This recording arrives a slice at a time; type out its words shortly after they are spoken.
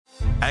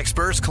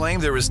Experts claim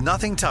there is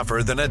nothing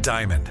tougher than a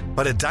diamond.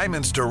 But at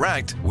Diamonds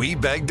Direct, we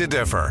beg to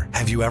differ.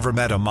 Have you ever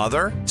met a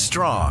mother?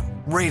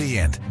 Strong,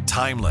 radiant,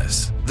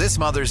 timeless. This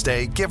Mother's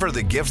Day, give her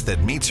the gift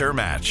that meets her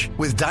match.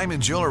 With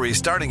diamond jewelry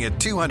starting at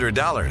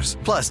 $200.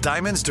 Plus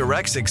Diamonds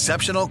Direct's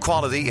exceptional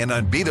quality and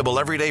unbeatable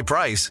everyday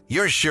price,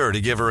 you're sure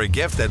to give her a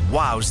gift that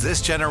wows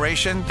this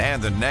generation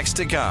and the next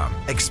to come.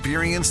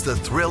 Experience the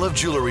thrill of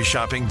jewelry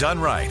shopping done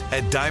right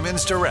at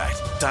Diamonds Direct.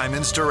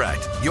 Diamonds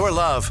Direct. Your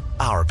love,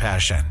 our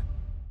passion.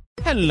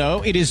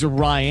 Hello, it is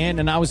Ryan,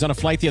 and I was on a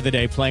flight the other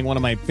day playing one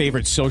of my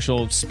favorite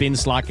social spin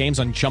slot games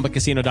on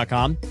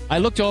ChumbaCasino.com. I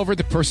looked over at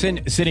the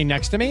person sitting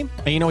next to me,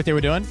 and you know what they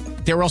were doing?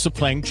 They were also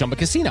playing Chumba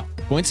Casino.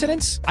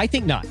 Coincidence? I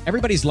think not.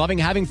 Everybody's loving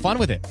having fun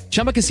with it.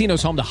 Chumba Casino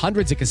is home to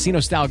hundreds of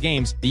casino-style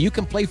games that you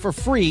can play for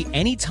free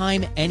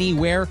anytime,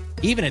 anywhere,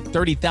 even at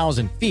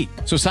 30,000 feet.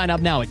 So sign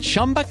up now at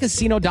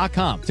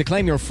ChumbaCasino.com to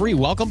claim your free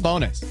welcome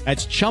bonus.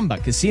 That's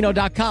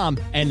ChumbaCasino.com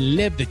and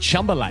live the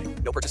Chumba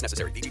life. No purchase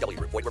necessary. VGW.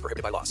 Void where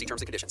prohibited by law. See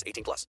terms and conditions.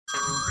 18+.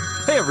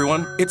 Hey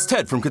everyone, it's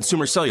Ted from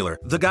Consumer Cellular,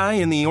 the guy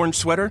in the orange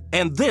sweater,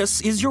 and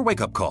this is your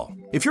wake-up call.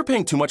 If you're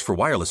paying too much for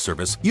wireless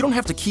service, you don't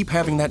have to keep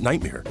having that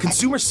nightmare.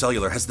 Consumer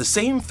Cellular has the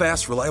same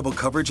fast, reliable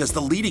coverage as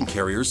the leading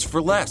carriers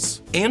for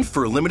less. And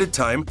for a limited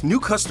time, new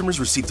customers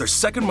receive their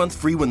second month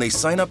free when they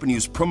sign up and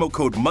use promo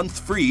code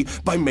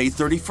MONTHFREE by May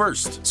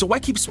 31st. So why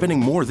keep spending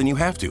more than you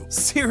have to?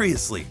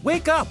 Seriously,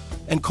 wake up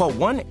and call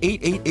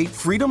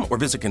 1-888-FREEDOM or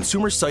visit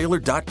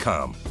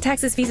consumercellular.com.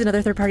 Taxes, fees, and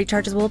other third-party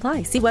charges will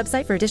apply. See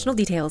website for additional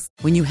details.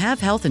 When you have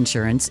health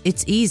insurance,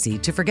 it's easy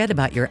to forget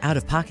about your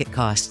out-of-pocket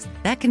costs.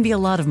 That can be a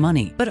lot of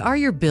money. But are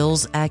your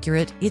bills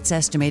accurate? It's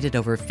estimated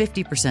over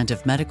 50%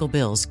 of medical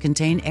bills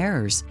contain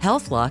errors.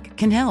 HealthLock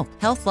can help.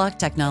 HealthLock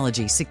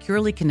technology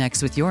securely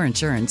connects with your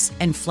insurance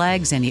and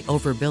flags any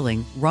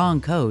overbilling, wrong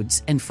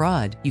codes, and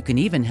fraud. You can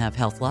even have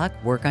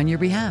HealthLock work on your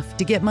behalf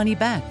to get money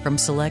back from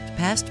select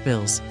past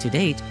bills. To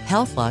date,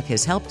 HealthLock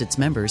has helped its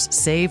members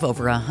save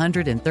over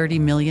 $130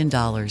 million.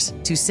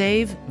 To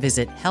save,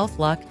 visit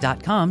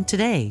healthlock.com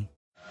today.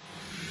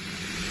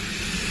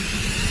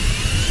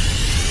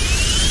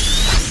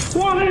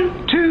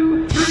 1,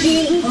 2,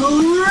 3.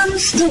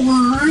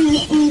 Armstrong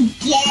and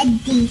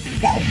Getty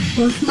Show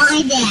with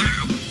my dad,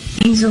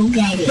 Hazel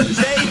Getty.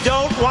 They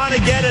don't want to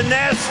get a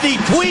nasty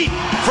tweet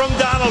from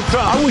Donald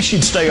Trump. I wish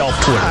he'd stay off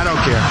Twitter. I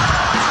don't care.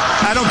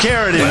 I don't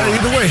care anymore.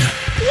 Either way.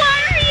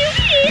 Why are you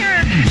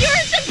here?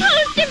 You're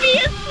supposed to be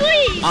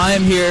asleep. I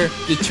am here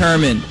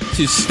determined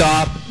to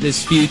stop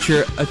this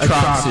future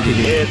atrocity.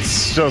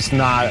 It's just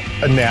not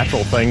a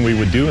natural thing we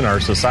would do in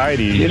our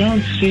society. You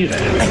don't see that.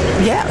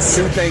 Yes.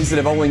 Two things that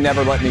have only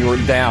never let me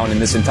down in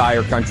this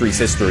entire country's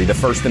history, the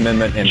First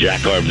Amendment and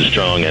Jack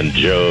Armstrong and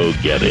Joe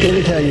Getty. Let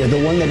me tell you,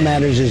 the one that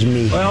matters is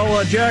me.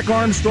 Well, Jack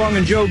Armstrong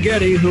and Joe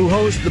Getty, who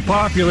host the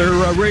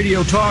popular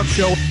radio talk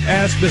show,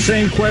 ask the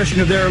same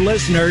question of their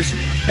listeners,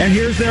 and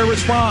here's their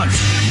response.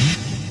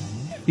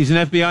 He's an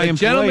FBI employee. The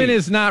gentleman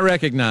is not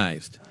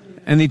recognized.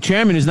 And the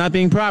chairman is not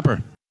being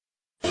proper.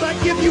 I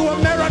give you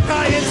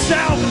America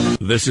itself.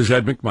 This is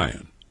Ed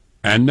McMahon.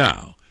 And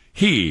now,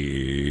 here's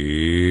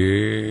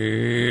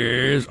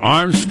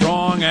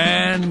Armstrong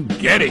and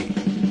Getty.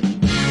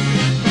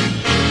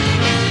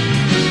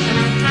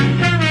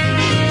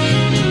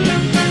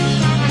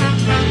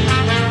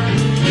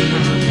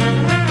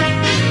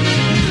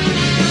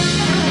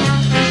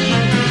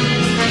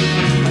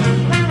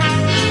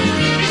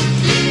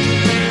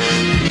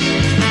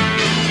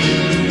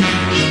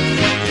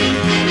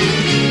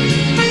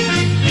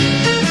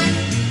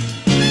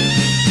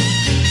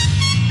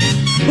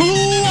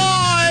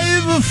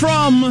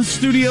 From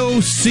Studio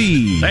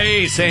C.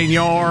 Hey,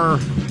 senor.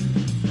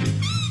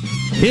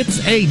 It's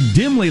a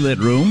dimly lit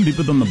room deep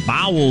within the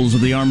bowels of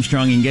the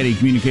Armstrong and Getty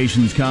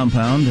Communications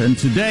compound. And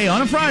today,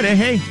 on a Friday,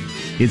 hey,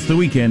 it's the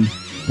weekend.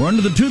 We're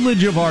under the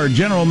tutelage of our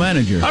general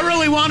manager. I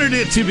really wanted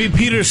it to be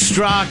Peter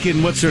Strzok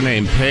and what's her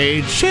name,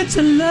 Paige. It's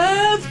a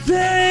love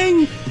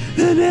thing,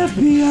 an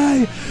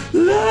FBI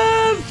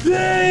love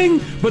thing.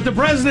 But the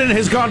president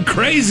has gone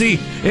crazy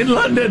in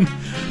London.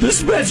 The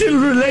special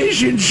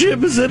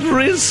relationship is at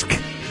risk.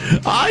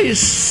 I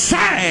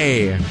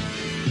say.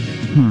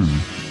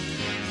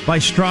 By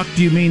Strzok,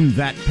 do you mean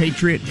that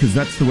patriot? Because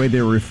that's the way they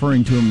were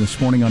referring to him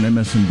this morning on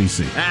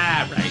MSNBC.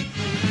 Right.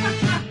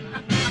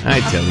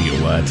 I tell you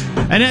what.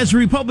 And as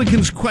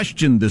Republicans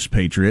questioned this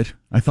patriot,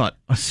 I thought,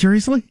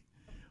 seriously?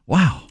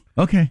 Wow.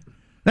 Okay.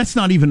 That's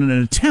not even an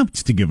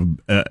attempt to give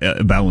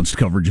a balanced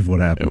coverage of what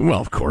happened. Well,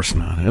 of course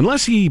not.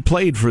 Unless he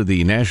played for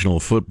the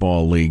National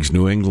Football League's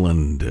New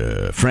England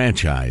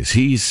franchise.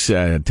 He's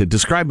to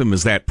describe him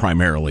as that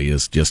primarily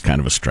is just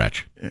kind of a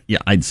stretch. Yeah,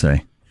 I'd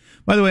say.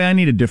 By the way, I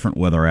need a different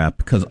weather app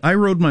because I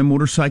rode my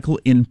motorcycle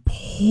in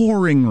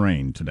pouring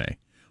rain today.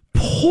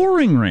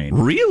 Pouring rain.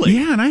 Really?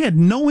 Yeah, and I had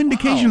no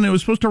indication it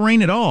was supposed to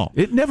rain at all.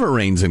 It never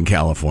rains in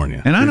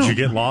California. And Did you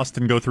get lost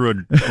and go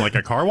through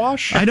a car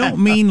wash? I don't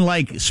mean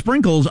like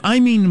sprinkles. I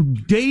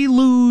mean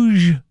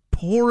deluge,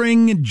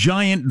 pouring,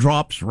 giant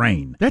drops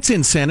rain. That's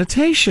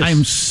insanitatious.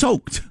 I'm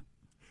soaked.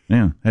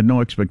 Yeah, had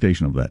no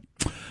expectation of that.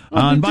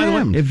 And by the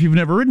way, if you've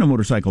never ridden a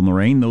motorcycle in the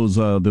rain, those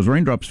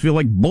raindrops feel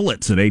like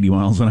bullets at 80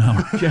 miles an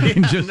hour.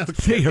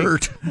 They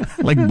hurt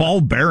like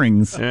ball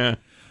bearings. Yeah.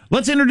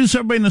 Let's introduce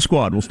everybody in the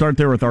squad. We'll start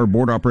there with our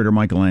board operator,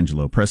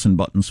 Michelangelo, pressing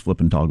buttons,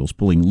 flipping toggles,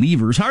 pulling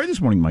levers. How are you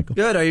this morning, Michael?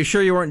 Good. Are you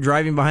sure you weren't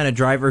driving behind a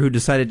driver who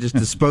decided to just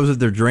dispose of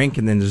their drink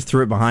and then just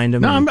threw it behind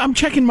him? No, I'm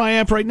checking my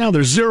app right now.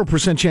 There's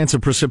 0% chance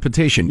of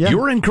precipitation. Yeah.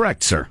 You're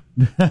incorrect, sir.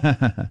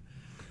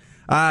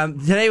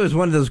 Today was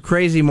one of those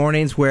crazy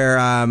mornings where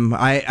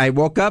I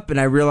woke up and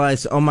I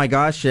realized, oh my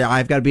gosh,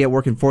 I've got to be at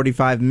work in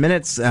 45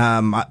 minutes.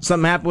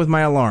 Something happened with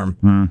my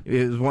alarm.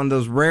 It was one of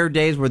those rare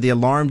days where the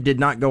alarm did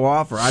not go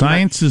off.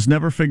 Science has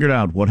never figured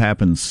out what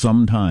happens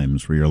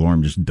sometimes where your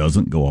alarm just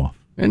doesn't go off.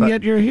 And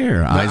yet you're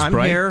here. Eyes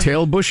bright,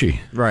 tail bushy.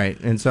 Right.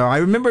 And so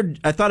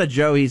I thought of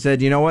Joe. He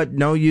said, you know what?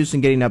 No use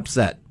in getting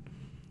upset.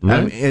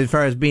 Right. As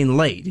far as being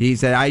late, he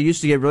said, I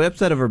used to get really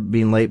upset over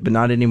being late, but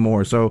not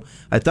anymore. So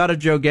I thought of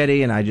Joe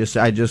Getty, and I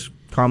just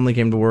calmly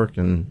came to work.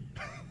 And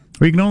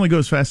well, you can only go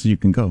as fast as you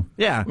can go.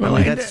 Yeah, well,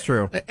 that's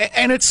true.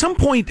 And at some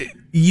point,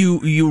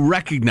 you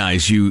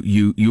recognize, you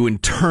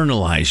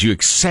internalize, you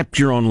accept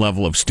your own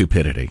level of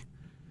stupidity.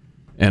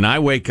 And I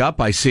wake up,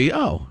 I see,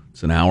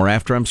 it's an hour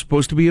after I'm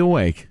supposed to be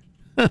awake.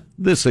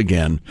 This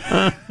again.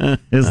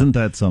 Isn't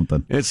that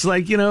something? It's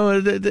like,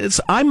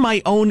 I'm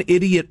my own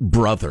idiot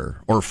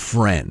brother or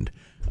friend.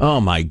 Oh,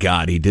 my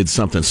God, he did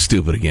something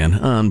stupid again.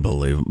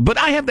 Unbelievable. But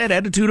I have that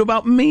attitude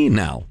about me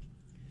now.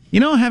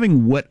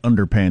 Having wet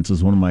underpants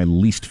is one of my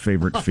least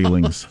favorite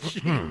feelings.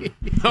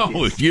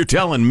 Oh, you're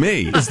telling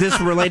me. Is this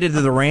related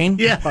to the rain?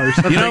 Yeah, or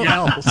something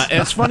else.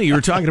 It's funny, you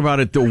were talking about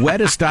it. The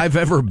wettest I've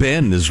ever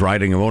been is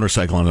riding a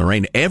motorcycle in the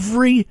rain.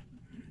 Every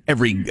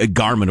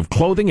garment of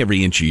clothing,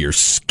 every inch of your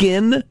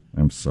skin.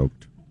 I'm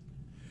soaked.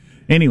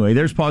 Anyway,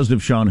 there's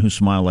Positive Sean, whose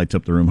smile lights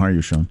up the room. How are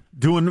you, Sean?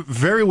 Doing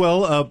very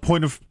well.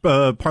 Point of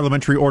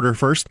parliamentary order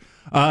first.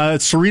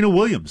 Serena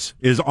Williams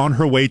is on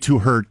her way to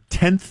her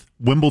 10th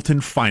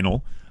Wimbledon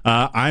final.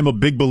 I'm a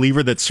big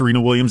believer that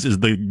Serena Williams is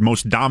the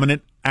most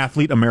dominant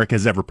athlete America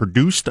has ever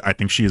produced. I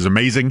think she is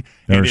amazing.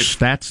 There are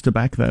stats to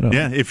back that up.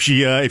 Yeah, if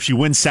she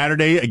wins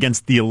Saturday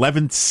against the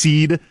 11th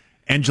seed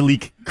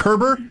Angelique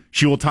Kerber,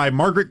 she will tie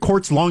Margaret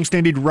Court's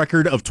long-standing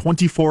record of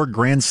 24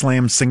 Grand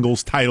Slam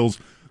singles titles.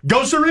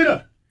 Go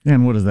Serena!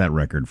 And what is that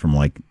record from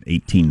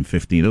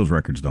 1850? Those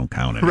records don't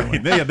count anyway.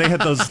 Right. They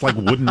had those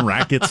wooden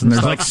rackets and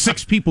there's stuff.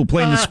 6 people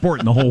playing the sport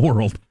in the whole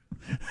world.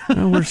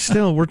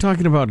 We're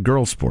talking about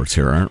girl sports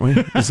here, aren't we?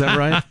 Is that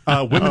right?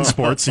 Women's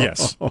sports,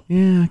 yes. Yeah,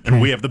 okay.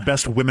 And we have the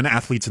best women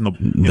athletes in the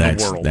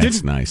world.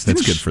 That's nice.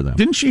 That's good for them.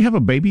 Didn't she have a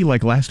baby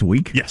last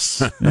week?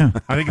 Yes. Yeah.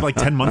 I think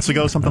 10 months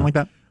ago, something like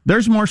that.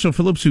 There's Marshall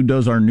Phillips, who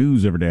does our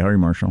news every day. How are you,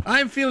 Marshall?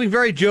 I'm feeling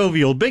very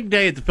jovial. Big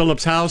day at the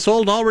Phillips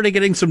household. Already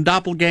getting some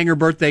doppelganger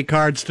birthday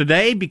cards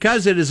today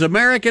because it is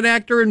American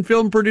actor and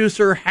film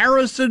producer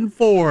Harrison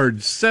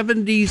Ford's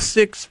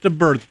 76th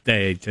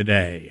birthday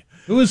today.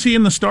 Who is he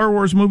in the Star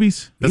Wars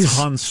movies? That's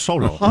Han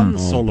Solo. Han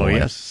Solo,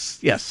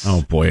 yes.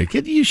 Oh, boy.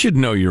 You should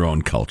know your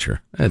own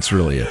culture. That's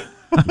really a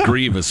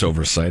grievous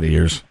oversight of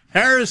yours.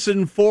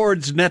 Harrison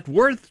Ford's net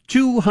worth,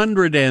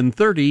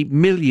 $230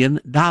 million.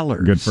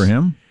 Good for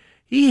him.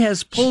 He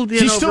has pulled in.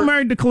 He's still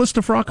married to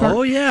Callista Flockhart?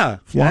 Oh, yeah.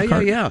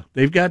 Yeah.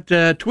 They've got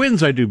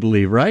twins, I do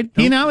believe, right?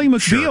 He and Ally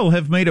McBeal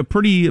have made a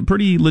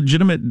pretty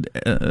legitimate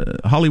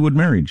Hollywood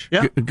marriage.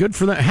 Yeah. Good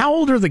for that. How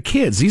old are the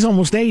kids? He's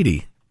almost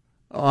 80.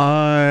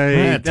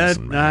 That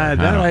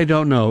I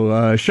don't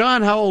know.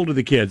 Sean, how old are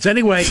the kids?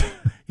 Anyway,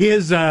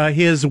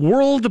 his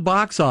world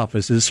box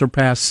office has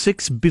surpassed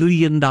 $6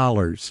 billion.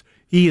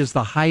 He is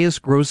the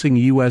highest grossing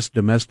U.S.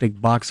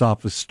 domestic box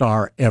office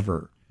star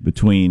ever.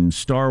 Between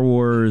Star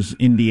Wars,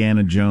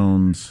 Indiana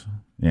Jones,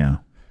 yeah,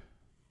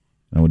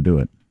 that would do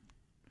it.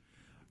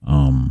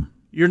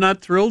 You're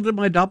not thrilled that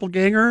my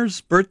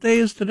doppelganger's birthday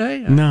is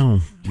today?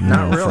 No,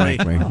 not really.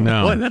 Frankly,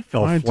 no. Boy, that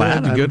fell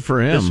flat. Good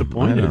for him.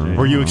 Disappointed.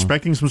 Were you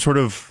expecting some sort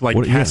of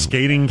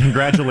cascading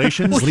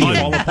congratulations? What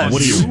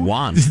do you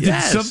want?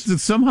 Did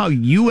somehow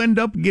you end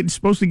up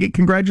supposed to get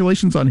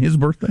congratulations on his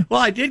birthday? Well,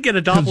 I did get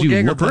a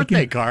doppelganger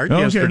birthday card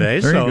yesterday,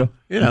 there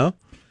you go.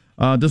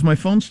 Does my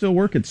phone still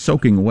work? It's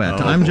soaking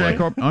wet. I'm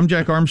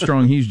Jack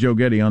Armstrong. He's Joe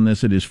Getty on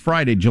this. It is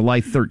Friday,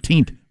 July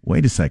 13th.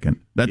 Wait a second.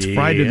 That's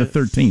Friday the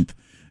 13th.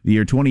 The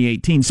year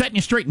 2018. Setting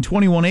you straight in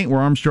 21.8,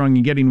 where Armstrong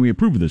and Getty, and we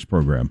approve of this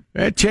program.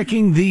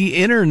 Checking the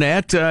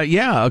internet.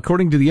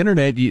 According to the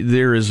internet,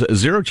 there is a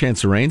 0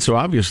 chance of rain, so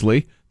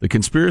obviously the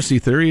conspiracy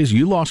theory is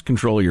you lost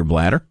control of your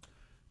bladder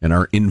and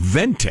are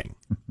inventing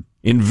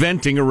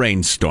a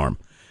rainstorm.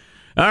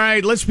 All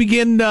right, let's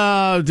begin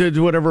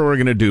whatever we're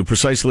going to do,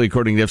 precisely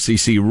according to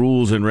FCC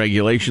rules and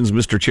regulations.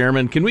 Mr.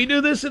 Chairman, can we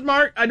do this at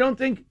Mark? I don't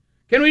think...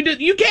 Can we do?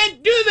 You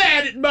can't do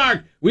that at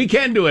Mark. We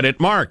can do it at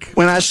Mark.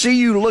 When I see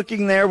you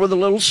looking there with a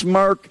little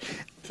smirk,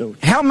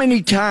 How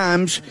many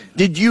times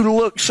did you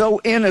look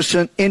so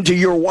innocent into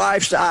your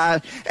wife's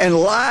eye and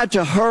lie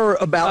to her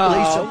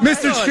about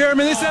Lisa? Mr.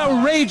 Chairman, this is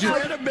outrageous.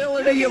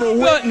 Credibility of a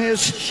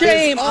witness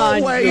shame is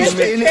on always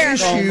you, an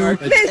issue.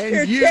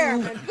 Mr.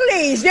 Chairman,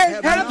 please.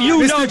 Have you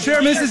Mr.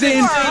 Chairman, this is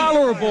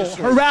intolerable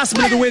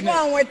harassment of the witness.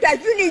 What's wrong with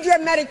that? You need your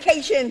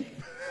medication.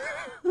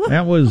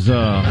 That was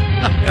a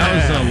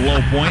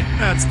low point.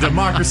 That's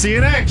democracy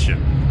in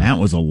action. That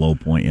was a low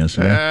point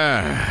yesterday.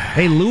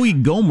 Hey, Louis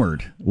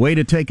Gohmert, way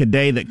to take a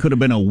day that could have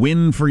been a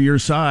win for your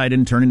side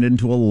and turn it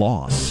into a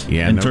loss.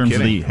 Yeah, in no terms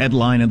kidding. of the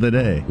headline of the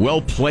day.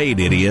 Well played,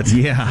 idiot.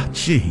 Yeah,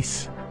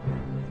 jeez.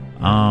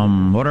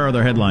 What are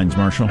other headlines,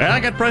 Marshall?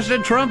 I got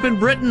President Trump in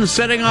Britain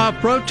setting off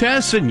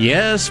protests, and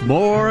yes,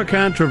 more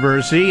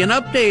controversy. An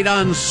update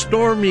on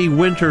Stormy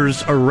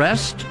Winters'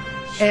 arrest.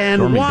 And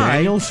Stormy why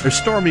Daniels? Or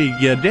Stormy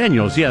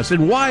Daniels, yes,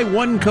 and why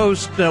one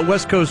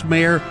West Coast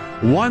mayor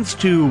wants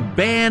to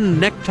ban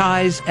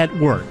neckties at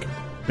work,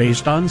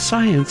 based on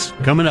science.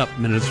 Coming up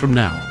minutes from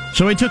now.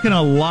 So we took in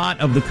a lot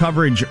of the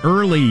coverage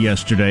early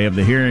yesterday of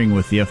the hearing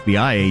with the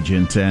FBI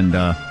agent, and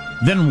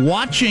then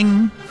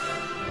watching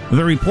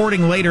the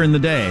reporting later in the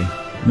day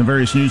in the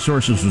various news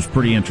sources was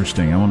pretty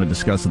interesting. I want to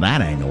discuss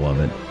that angle of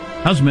it.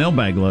 How's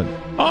mailbag look?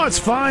 Oh, it's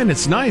fine.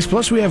 It's nice.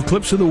 Plus, we have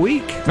clips of the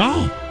week.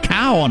 Oh,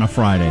 cow on a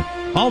Friday.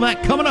 All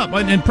that coming up.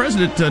 And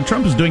President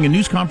Trump is doing a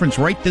news conference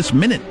right this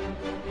minute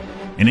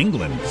in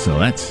England. So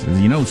that's,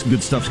 some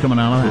good stuff's coming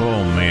out of that.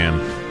 Oh,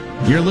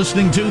 man. You're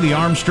listening to the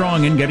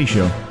Armstrong and Getty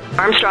Show.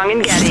 Armstrong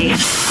and Getty.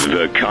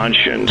 The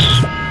conscience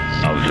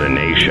of the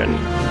nation.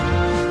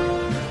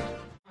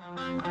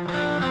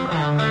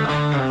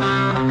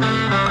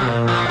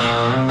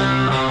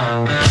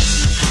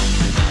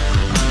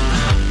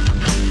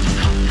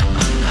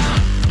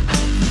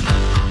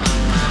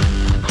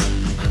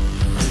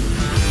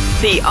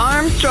 The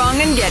Armstrong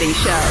and Getty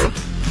Show.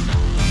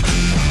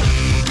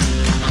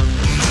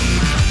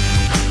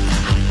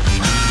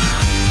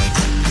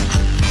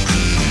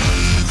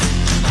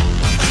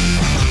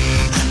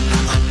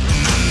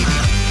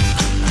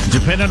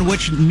 Depending on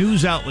which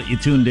news outlet you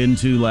tuned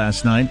into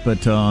last night,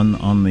 but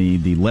on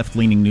the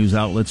left-leaning news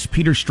outlets,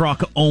 Peter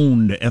Strzok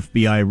owned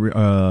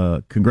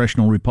FBI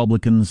congressional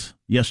Republicans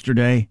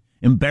yesterday,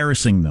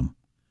 embarrassing them.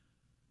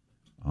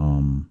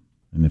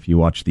 And if you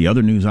watch the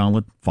other news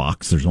outlet,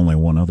 Fox, there's only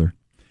one other.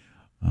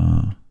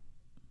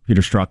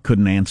 Peter Strzok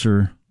couldn't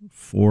answer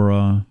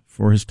for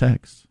his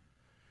texts.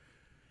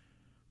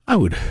 I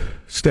would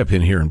step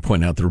in here and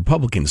point out the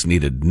Republicans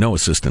needed no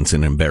assistance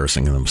in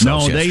embarrassing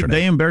themselves yesterday.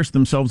 They embarrassed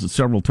themselves at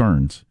several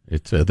turns.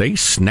 They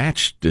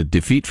snatched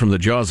defeat from the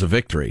jaws of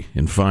victory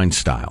in fine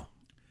style.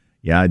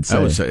 Yeah, I'd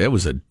say. It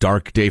was a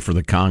dark day for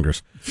the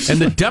Congress. And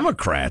the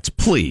Democrats,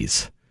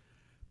 please,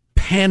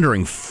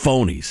 pandering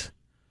phonies.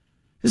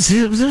 This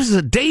is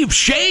a day of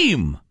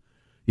shame.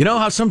 You know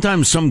how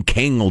sometimes some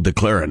king will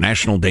declare a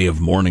national day of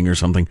mourning or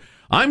something?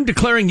 I'm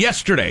declaring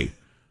yesterday,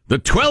 the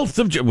 12th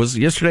of... Was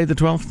yesterday the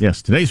 12th?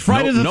 Yes, today's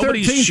Friday the 13th.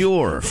 Nobody's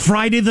sure.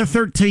 Friday the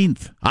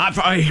 13th.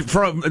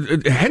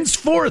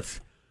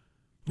 Henceforth,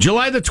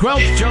 July the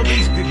 12th shall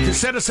be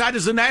set aside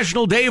as a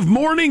national day of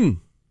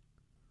mourning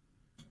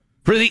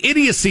for the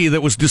idiocy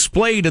that was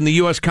displayed in the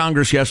U.S.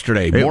 Congress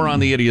yesterday. More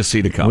on the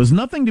idiocy to come. It was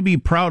nothing to be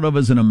proud of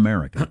as an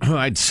American.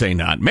 I'd say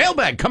not.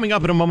 Mailbag coming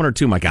up in a moment or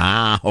two, Mike.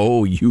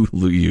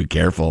 You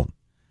careful.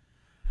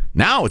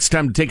 Now it's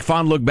time to take a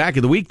fond look back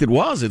at the week that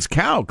was. It's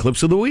Cow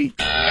Clips of the Week.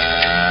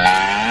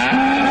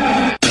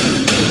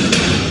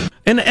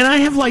 And I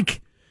have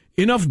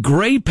enough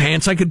gray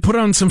pants I could put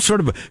on some sort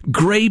of a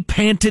gray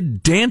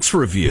panted dance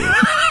review.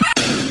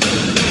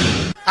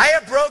 I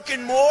have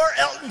broken more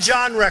Elton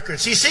John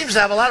records. He seems to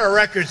have a lot of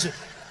records.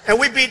 And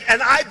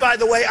by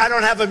the way, I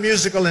don't have a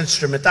musical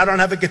instrument. I don't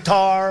have a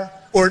guitar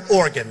or an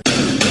organ.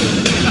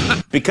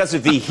 Because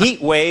of the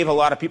heat wave, a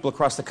lot of people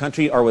across the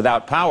country are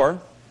without power.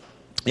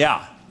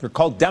 Yeah, they're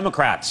called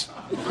Democrats.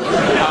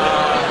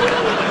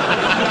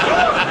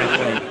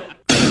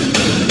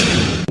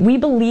 We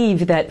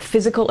believe that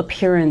physical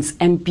appearance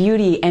and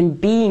beauty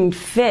and being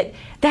fit,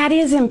 that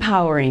is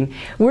empowering.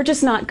 We're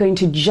just not going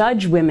to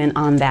judge women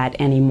on that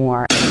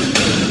anymore.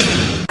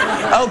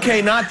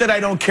 Okay, not that I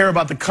don't care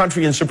about the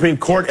country and Supreme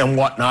Court and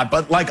whatnot,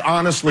 but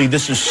honestly,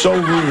 this is so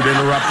rude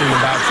interrupting the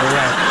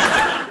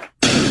Bachelorette.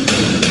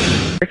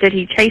 Did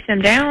he chase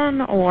him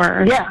down,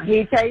 or? Yeah,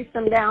 he chased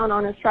him down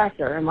on his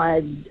tractor, and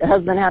my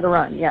husband had to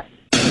run, yes.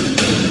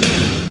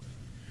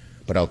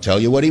 But I'll tell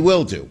you what he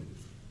will do.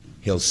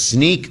 He'll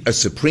sneak a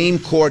Supreme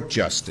Court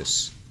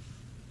justice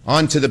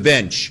onto the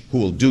bench who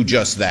will do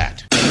just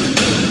that.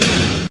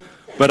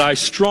 But I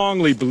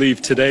strongly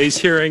believe today's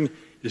hearing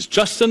is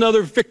just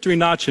another victory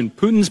notch in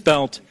Putin's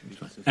belt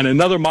and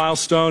another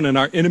milestone in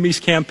our enemy's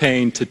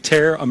campaign to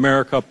tear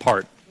America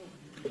apart.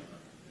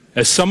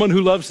 As someone who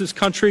loves this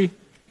country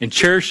and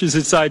cherishes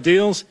its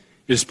ideals,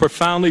 it is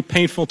profoundly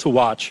painful to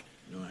watch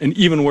and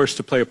even worse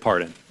to play a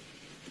part in.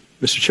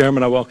 Mr.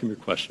 Chairman, I welcome your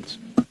questions.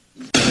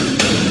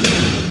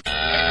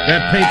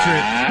 That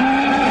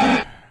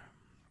Patriot.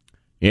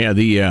 Yeah,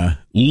 the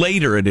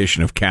later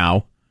edition of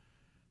Cow.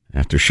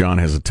 After Sean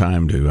has a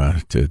time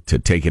to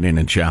take it in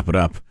and chop it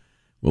up,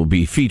 we'll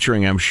be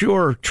featuring, I'm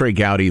sure, Trey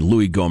Gowdy,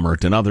 Louis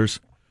Gohmert, and others.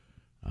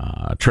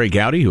 Trey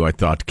Gowdy, who I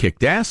thought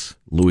kicked ass.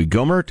 Louis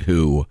Gohmert,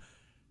 who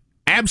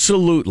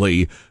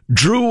absolutely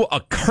drew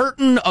a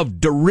curtain of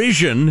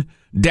derision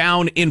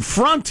down in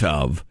front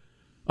of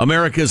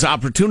America's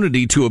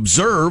opportunity to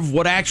observe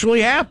what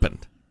actually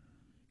happened.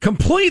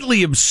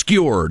 Completely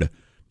obscured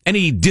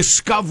any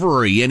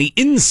discovery, any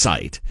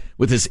insight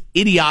with his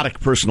idiotic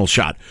personal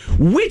shot,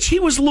 which he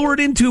was lured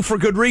into for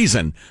good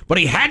reason, but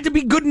he had to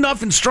be good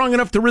enough and strong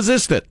enough to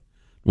resist it.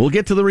 We'll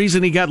get to the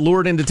reason he got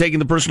lured into taking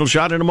the personal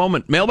shot in a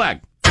moment.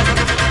 Mailbag.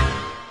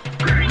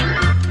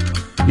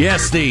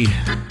 Yes, the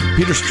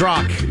Peter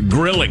Strzok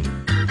grilling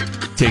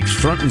takes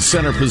front and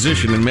center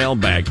position in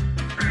Mailbag.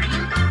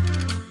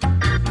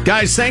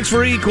 Guys, thanks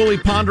for equally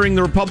pondering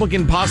the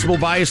Republican possible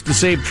bias to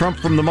save Trump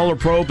from the Mueller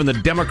probe and the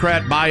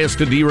Democrat bias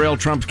to derail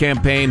Trump's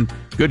campaign.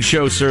 Good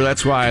show, sir.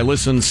 That's why I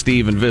listen,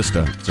 Steve and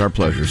Vista. It's our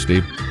pleasure,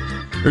 Steve.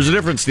 There's a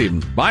difference, Stephen.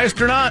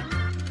 Biased or not,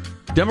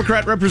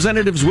 Democrat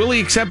representatives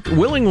willingly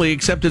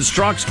accepted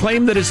Strzok's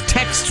claim that his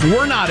texts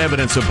were not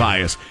evidence of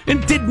bias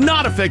and did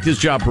not affect his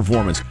job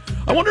performance.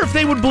 I wonder if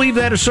they would believe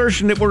that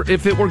assertion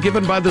if it were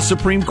given by the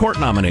Supreme Court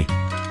nominee,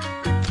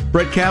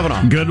 Brett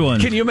Kavanaugh. Good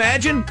one. Can you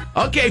imagine?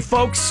 Okay,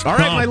 folks. All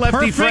right, my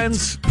lefty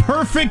friends.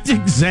 Perfect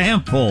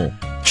example.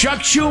 Chuck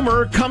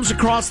Schumer comes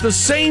across the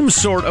same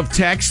sort of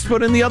text,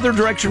 but in the other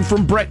direction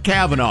from Brett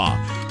Kavanaugh.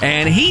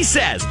 And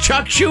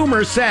Chuck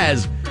Schumer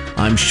says,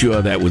 I'm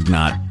sure that would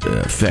not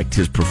affect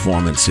his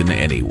performance in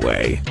any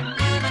way.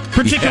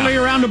 Particularly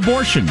around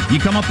abortion. You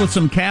come up with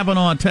some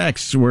Kavanaugh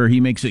texts where he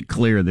makes it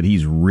clear that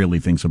he really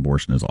thinks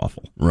abortion is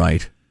awful.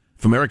 Right.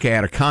 If America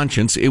had a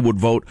conscience, it would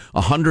vote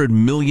 100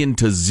 million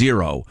to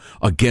 0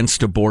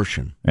 against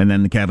abortion. And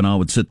then Kavanaugh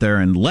would sit there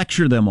and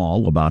lecture them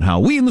all about how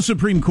we in the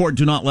Supreme Court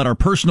do not let our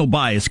personal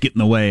bias get in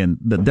the way, and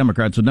the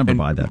Democrats would never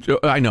buy that.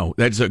 I know.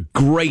 That's a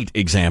great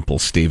example,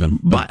 Stephen.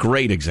 A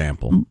great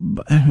example.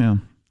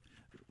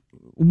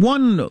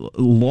 One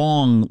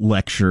long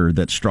lecture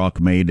that Strzok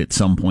made at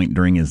some point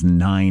during his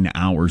 9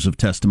 hours of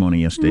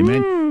testimony yesterday,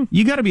 man,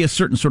 you got to be a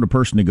certain sort of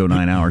person to go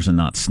 9 hours and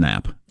not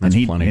snap. That's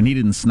plenty. And he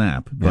didn't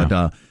snap.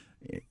 But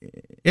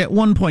at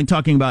one point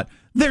talking about,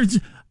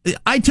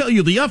 I tell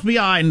you, the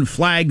FBI and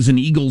flags and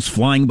eagles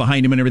flying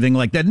behind him and everything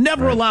like that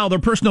never allow their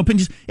personal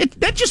opinions.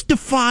 That just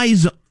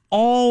defies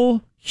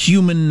all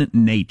human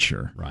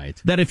nature. Right.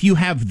 That if you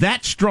have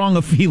that strong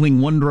a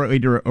feeling one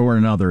way or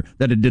another,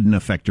 that it didn't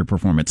affect your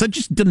performance. That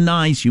just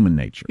denies human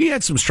nature. He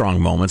had some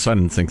strong moments. I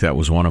didn't think that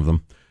was one of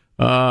them.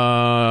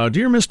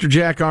 Dear Mr.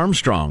 Jack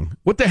Armstrong,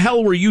 what the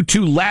hell were you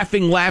two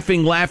laughing,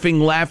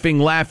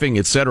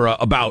 etc.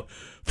 about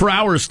for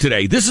hours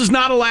today? This is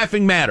not a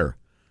laughing matter.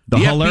 The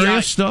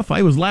hilarious stuff?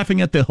 I was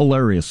laughing at the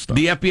hilarious stuff.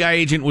 The FBI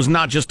agent was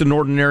not just an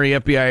ordinary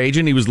FBI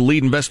agent. He was the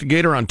lead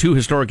investigator on 2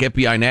 historic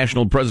FBI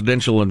national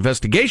presidential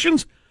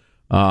investigations,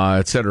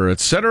 et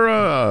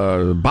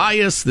cetera,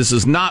 bias. This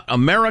is not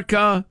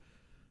America.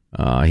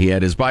 He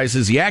had his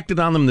biases. He acted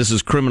on them. This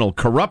is criminal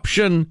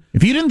corruption.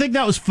 If you didn't think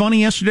that was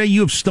funny yesterday,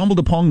 you have stumbled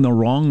upon the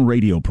wrong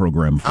radio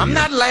program. I'm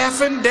not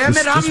laughing, damn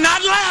it. I'm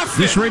not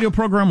laughing. This radio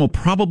program will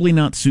probably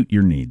not suit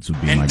your needs. Would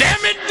be my guess.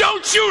 Damn it,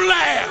 don't you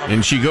laugh.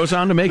 And she goes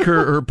on to make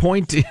her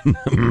point.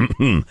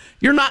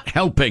 You're not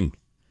helping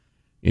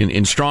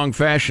in strong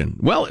fashion.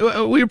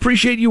 Well, we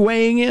appreciate you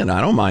weighing in. I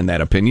don't mind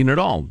that opinion at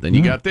all. Then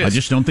you got this. I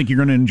just don't think you're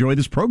going to enjoy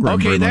this program.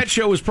 Okay, that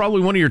show was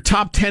probably one of your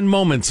top 10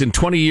 moments in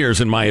 20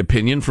 years, in my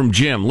opinion, from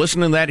Jim.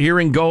 Listening to that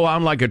hearing go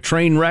on like a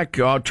train wreck,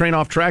 train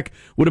off track,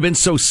 would have been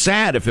so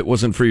sad if it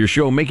wasn't for your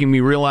show, making me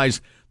realize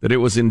that it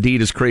was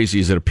indeed as crazy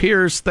as it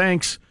appears.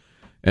 Thanks.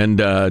 And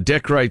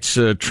Dick writes,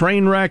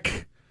 train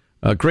wreck.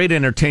 Great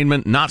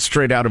entertainment, not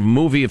straight out of a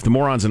movie. If the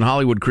morons in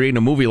Hollywood created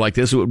a movie like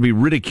this, it would be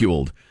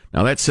ridiculed.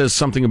 Now, that says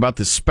something about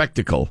the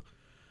spectacle.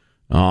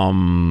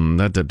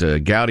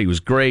 Gowdy was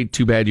great.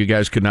 Too bad you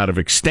guys could not have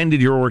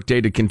extended your workday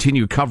to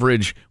continue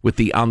coverage with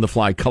the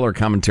on-the-fly color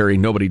commentary.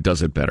 Nobody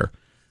does it better.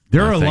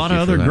 There are a lot of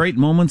other great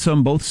moments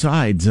on both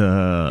sides.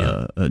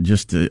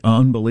 Just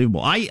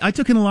unbelievable. I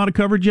took in a lot of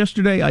coverage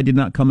yesterday. I did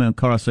not come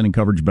across any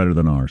coverage better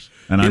than ours.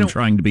 And I'm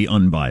trying to be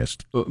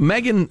unbiased.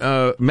 Megan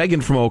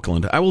from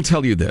Oakland, I will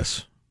tell you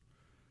this.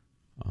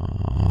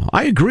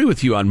 I agree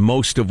with you on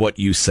most of what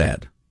you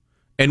said.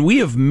 And we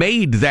have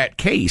made that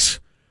case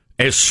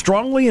as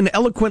strongly and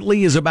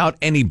eloquently as about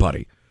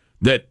anybody,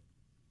 that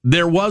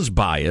there was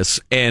bias,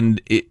 and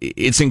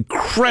it's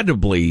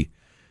incredibly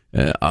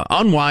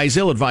unwise,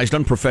 ill-advised,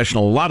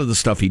 unprofessional, a lot of the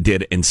stuff he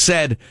did and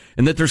said,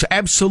 and that there's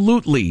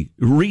absolutely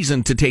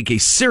reason to take a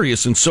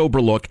serious and sober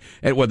look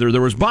at whether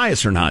there was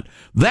bias or not.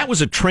 That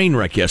was a train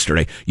wreck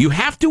yesterday. You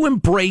have to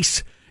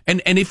embrace... And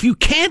if you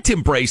can't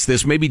embrace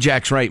this, maybe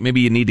Jack's right.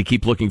 Maybe you need to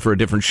keep looking for a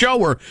different show,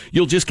 or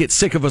you'll just get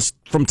sick of us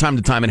from time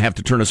to time and have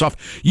to turn us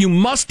off. You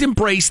must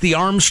embrace the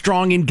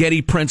Armstrong and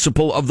Getty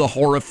principle of the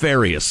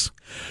horrifarious.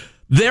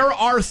 There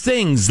are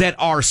things that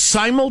are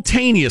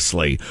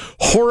simultaneously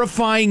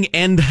horrifying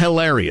and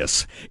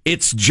hilarious.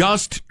 It's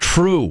just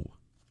true.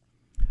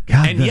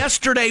 And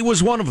yesterday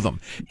was one of them.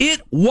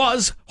 It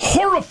was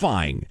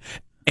horrifying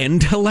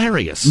and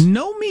hilarious.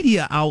 No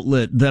media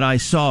outlet that I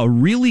saw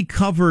really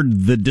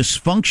covered the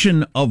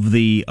dysfunction of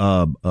the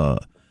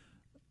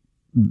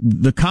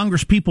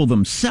Congress people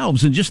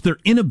themselves and just their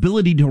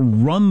inability to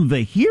run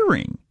the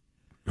hearing.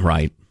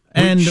 Right.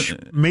 Which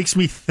makes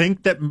me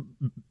think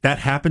that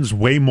happens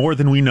way more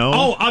than we know.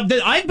 Oh,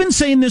 I've been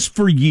saying this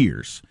for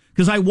years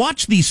because I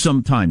watch these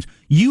sometimes.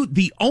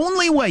 The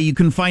only way you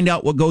can find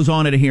out what goes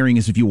on at a hearing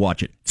is if you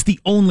watch it. It's the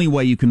only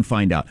way you can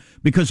find out,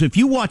 because if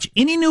you watch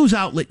any news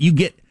outlet, you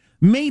get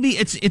maybe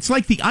it's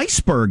like the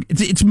iceberg.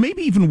 It's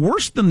maybe even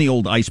worse than the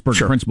old iceberg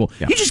principle.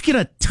 Yeah. You just get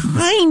a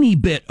tiny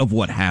bit of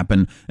what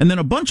happened, and then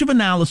a bunch of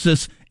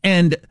analysis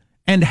and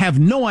have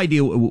no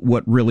idea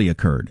what really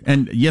occurred.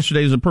 And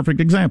yesterday is a perfect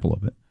example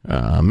of it.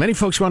 Many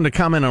folks wanted to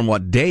comment on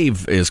what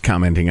Dave is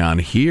commenting on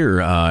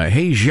here.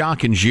 Hey,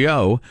 Jacques and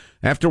Gio,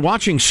 after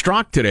watching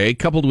Strzok today,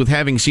 coupled with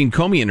having seen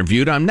Comey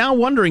interviewed, I'm now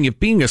wondering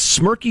if being a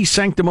smirky,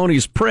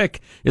 sanctimonious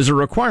prick is a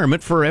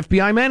requirement for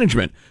FBI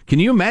management. Can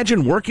you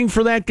imagine working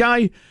for that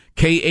guy?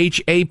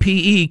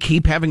 KHAPE,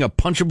 keep having a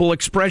punchable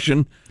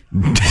expression.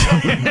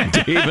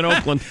 Dave in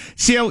Oakland.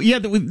 So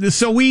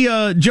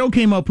Joe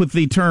came up with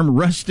the term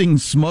resting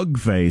smug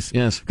face.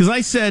 Yes. Because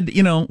I said,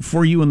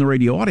 for you in the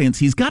radio audience,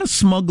 he's got a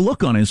smug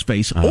look on his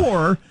face,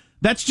 or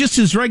that's just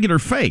his regular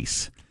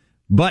face.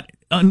 But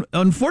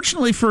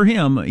unfortunately for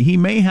him, he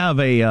may have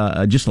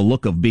just a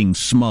look of being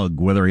smug,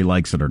 whether he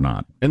likes it or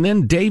not. And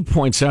then Dave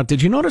points out,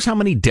 did you notice how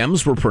many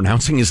Dems were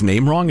pronouncing his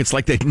name wrong? It's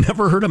like they'd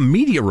never heard a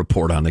media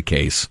report on the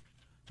case.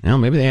 Well,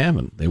 maybe they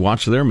haven't. They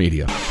watch their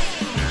media.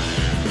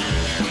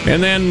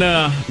 And then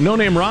No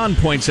Name Ron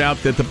points out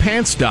that the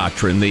pants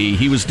doctrine,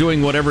 he was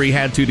doing whatever he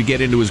had to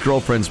get into his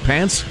girlfriend's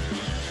pants,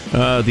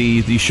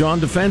 the Sean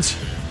defense.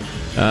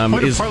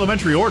 Point of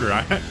parliamentary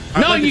order.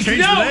 No, you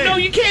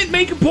can't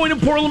make a point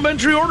of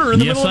parliamentary order in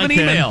the middle of an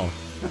email.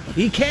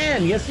 He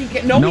can. Yes, he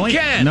can. No, he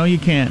can't. No, you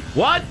can't.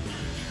 What?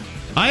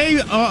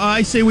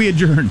 I say we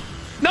adjourn.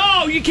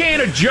 No, you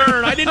can't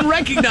adjourn. I didn't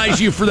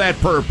recognize you for that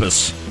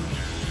purpose.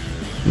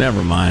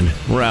 Never mind.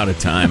 We're out of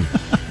time.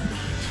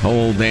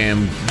 Whole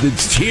damn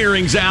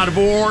hearing's out of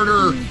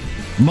order.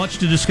 Much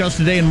to discuss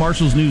today in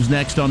Marshall's News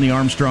next on the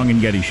Armstrong and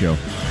Getty Show.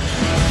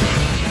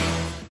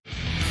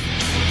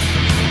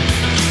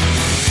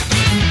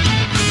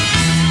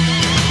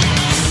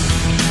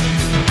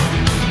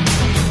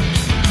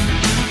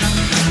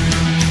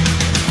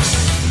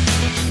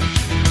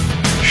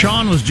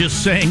 Sean was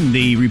just saying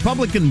the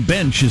Republican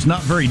bench is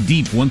not very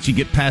deep once you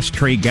get past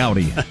Trey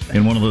Gowdy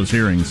in one of those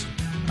hearings.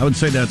 I would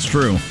say that's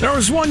true. There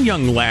was one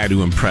young lad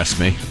who impressed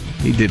me.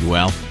 He did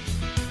well.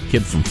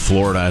 Kid from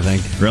Florida, I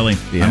think. Really?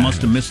 Yeah. I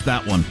must have missed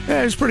that one. Yeah,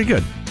 it was pretty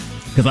good.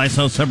 Because I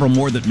saw several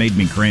more that made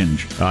me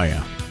cringe. Oh,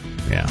 yeah.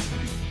 Yeah.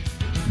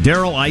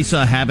 Darrell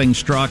Issa having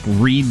Strzok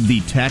read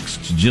the text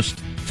just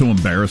to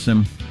embarrass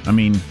him. I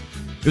mean,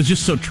 it was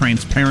just so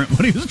transparent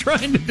what he was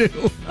trying to do.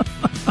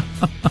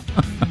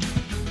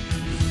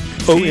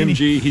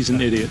 OMG, he's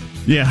an idiot.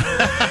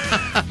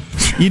 Yeah.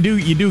 You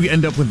do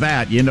end up with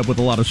that. You end up with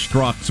a lot of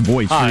Strzok's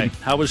voice. Hi,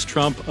 how is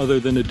Trump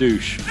other than a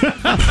douche?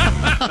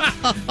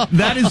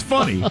 That is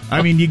funny.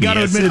 I mean, you got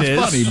to admit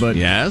it's funny, but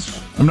yes,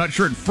 I'm not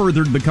sure it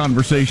furthered the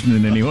conversation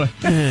in any way.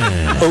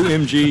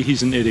 OMG,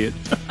 he's an idiot.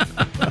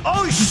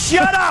 Oh,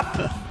 shut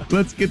up!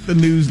 Let's get the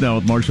news now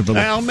with Marshall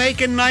Phillips. Well,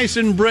 making nice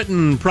in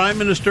Britain. Prime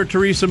Minister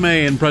Theresa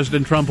May and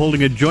President Trump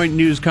holding a joint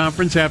news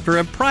conference after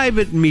a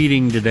private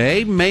meeting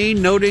today. May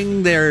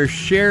noting their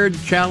shared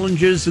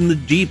challenges and the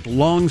deep,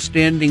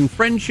 long-standing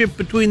friendship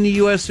between the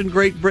U.S. and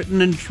Great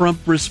Britain, and Trump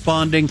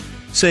responding,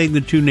 saying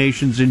the two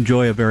nations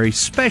enjoy a very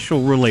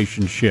special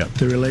relationship.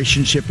 The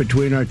relationship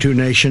between our two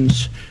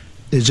nations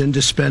is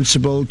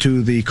indispensable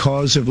to the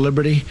cause of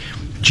liberty,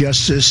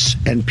 justice,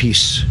 and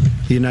peace.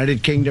 The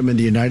United Kingdom and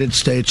the United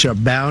States are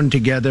bound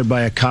together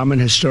by a common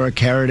historic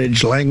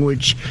heritage,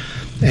 language,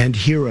 and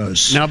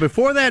heroes. Now,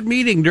 before that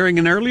meeting, during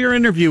an earlier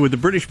interview with the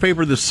British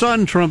paper The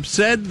Sun, Trump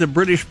said the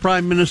British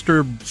Prime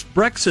Minister's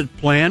Brexit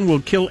plan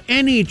will kill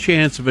any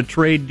chance of a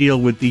trade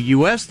deal with the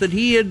U.S., that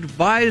he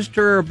advised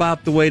her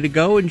about the way to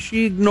go, and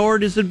she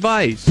ignored his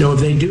advice. No,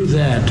 if they do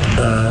that,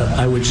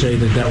 I would say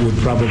that would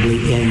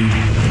probably end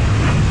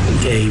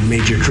a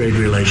major trade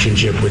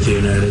relationship with the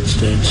United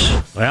States.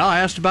 Well,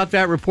 asked about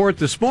that report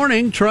this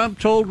morning, Trump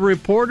told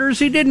reporters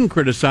he didn't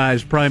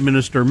criticize Prime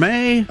Minister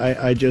May.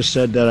 I just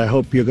said that I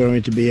hope you're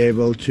going to be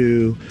able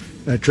to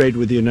trade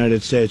with the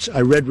United States.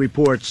 I read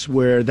reports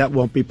where that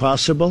won't be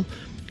possible,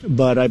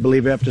 but I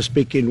believe after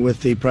speaking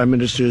with the Prime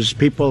Minister's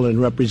people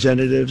and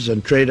representatives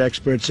and trade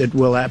experts, it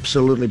will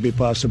absolutely be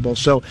possible.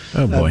 So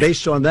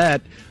based on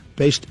that,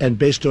 based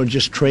on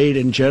just trade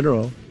in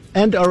general,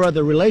 and our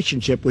other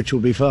relationship, which will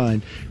be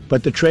fine.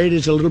 But the trade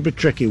is a little bit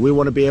tricky. We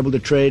want to be able to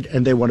trade,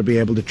 and they want to be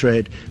able to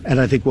trade, and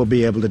I think we'll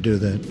be able to do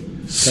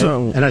that.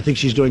 So, and I think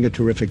she's doing a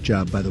terrific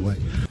job, by the way.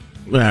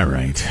 All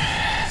right.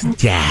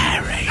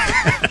 Yeah,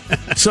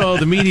 right. So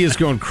the media is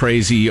going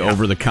crazy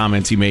over the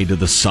comments he made to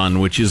The Sun,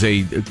 which is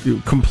a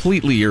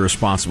completely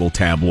irresponsible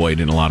tabloid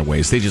in a lot of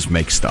ways. They just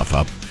make stuff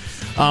up.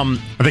 Are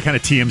they kind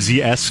of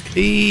TMZ-esque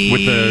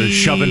with the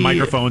shoving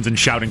microphones and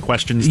shouting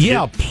questions?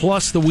 Yeah,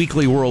 plus the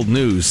Weekly World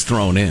News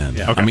thrown in.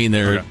 Yeah. Okay. I mean,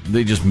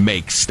 they just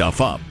make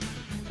stuff up.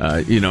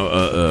 A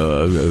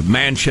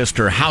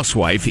Manchester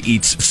housewife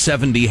eats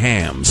 70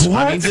 hams.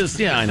 What? I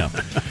mean, I know.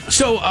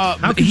 So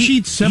how can she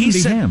eat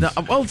 70 hams?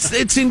 Well,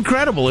 it's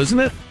incredible, isn't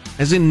it?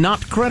 As in,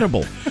 not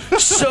credible.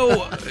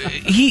 So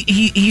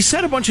he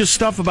said a bunch of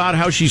stuff about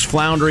how she's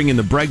floundering and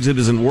the Brexit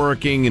isn't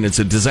working and it's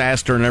a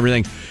disaster and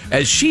everything,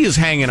 as she is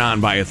hanging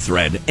on by a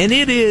thread. And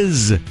it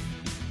is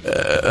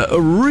a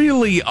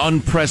really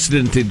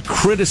unprecedented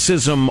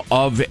criticism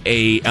of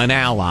an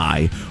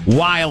ally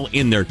while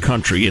in their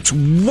country. It's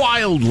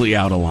wildly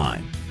out of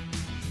line.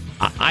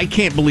 I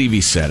can't believe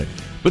he said it.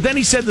 But then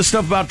he said the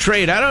stuff about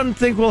trade. I don't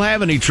think we'll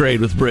have any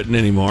trade with Britain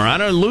anymore. I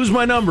don't lose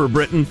my number,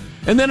 Britain.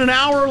 And then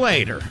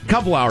a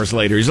couple hours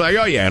later, he's like,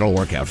 oh, yeah, it'll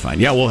work out fine.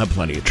 Yeah, we'll have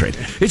plenty of trade.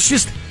 It's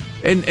just,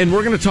 and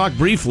we're going to talk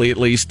briefly, at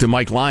least, to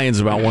Mike Lyons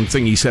about one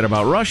thing he said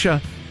about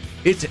Russia.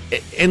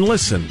 And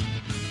listen,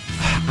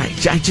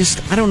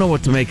 I don't know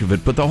what to make of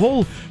it, but the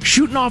whole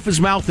shooting off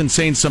his mouth and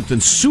saying something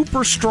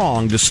super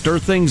strong to stir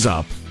things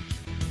up,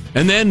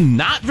 and then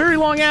not very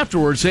long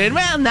afterwards saying,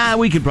 well,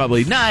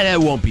 that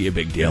won't be a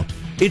big deal.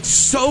 It's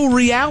so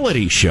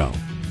reality show.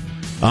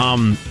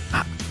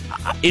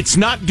 It's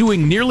not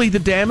doing nearly the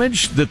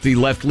damage that the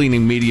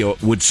left-leaning media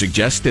would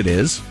suggest it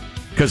is,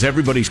 because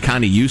everybody's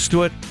kind of used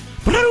to it.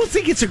 But I don't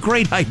think it's a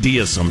great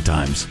idea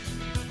sometimes.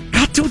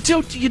 God,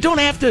 you don't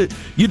have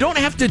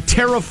to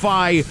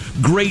terrify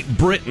Great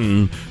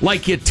Britain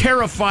like you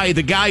terrify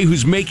the guy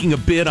who's making a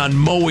bid on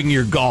mowing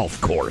your golf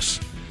course.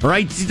 All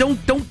right?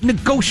 Don't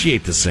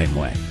negotiate the same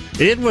way.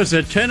 It was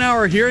a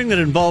 10-hour hearing that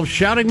involved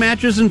shouting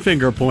matches and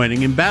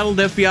finger-pointing. Embattled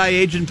FBI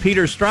agent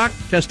Peter Strzok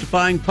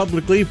testifying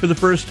publicly for the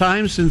first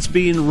time since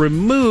being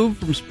removed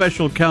from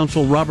special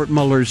counsel Robert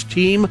Mueller's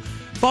team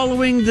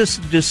following this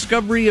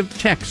discovery of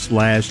texts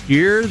last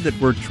year that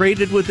were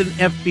traded with an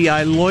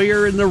FBI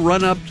lawyer in the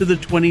run-up to the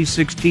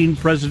 2016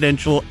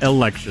 presidential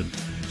election.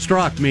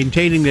 Strzok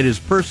maintaining that his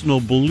personal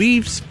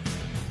beliefs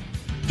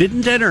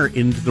didn't enter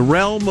into the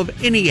realm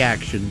of any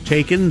action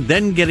taken,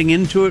 then getting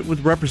into it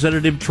with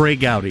Representative Trey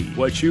Gowdy.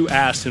 What you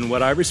asked and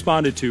what I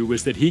responded to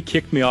was that he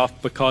kicked me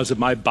off because of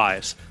my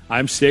bias.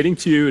 I'm stating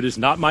to you it is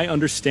not my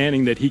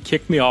understanding that he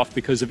kicked me off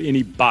because of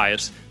any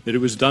bias, that it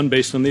was done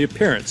based on the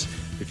appearance.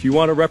 If you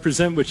want to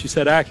represent what you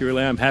said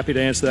accurately, I'm happy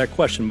to answer that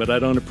question, but I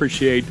don't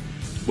appreciate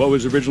what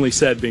was originally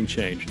said being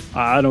changed.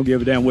 I don't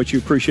give a damn what you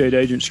appreciate,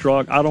 Agent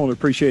Strzok. I don't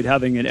appreciate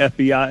having an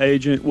FBI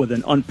agent with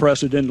an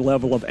unprecedented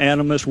level of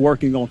animus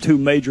working on 2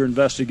 major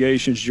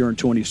investigations during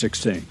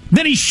 2016.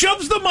 Then he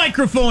shoves the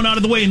microphone out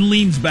of the way and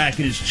leans back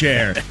in his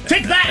chair.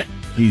 Take that!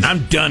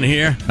 I'm done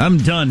here. I'm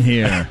done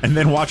here. And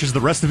then watches the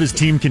rest of his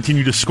team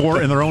continue to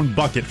score in their own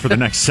bucket for the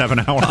next 7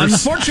 hours.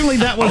 Unfortunately,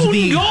 that was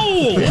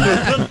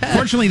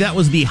Unfortunately, that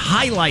was the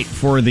highlight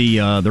for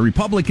the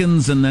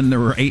Republicans, and then there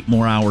were 8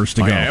 more hours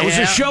to go. It was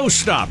a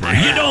showstopper.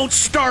 You don't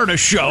start a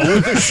show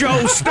with a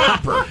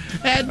showstopper.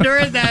 And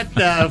during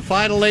that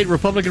final 8,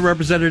 Republican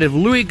Representative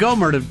Louis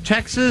Gohmert of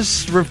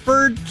Texas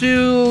referred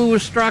to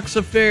Strzok's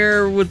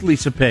affair with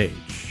Lisa Page.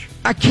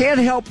 I can't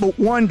help but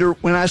wonder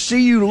when I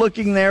see you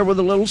looking there with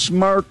a little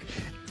smirk,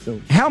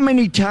 how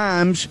many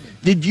times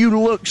did you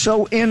look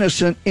so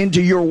innocent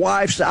into your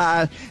wife's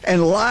eye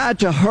and lie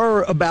to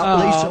her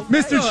about Lisa?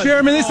 Mr.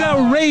 Chairman, this is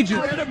outrageous.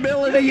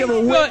 Credibility of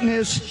a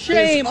witness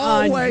shame is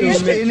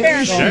always on you. an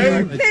issue.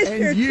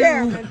 Mr.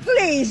 Chairman,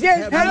 please.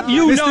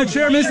 Mr.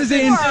 Chairman, this is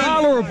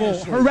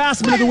intolerable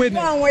harassment of the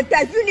witness. What's wrong with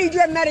that? You need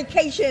your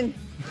medication.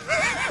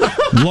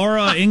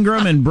 Laura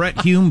Ingraham and Brett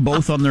Hume,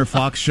 both on their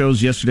Fox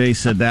shows yesterday,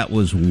 said that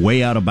was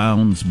way out of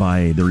bounds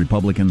by the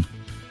Republican.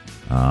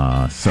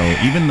 So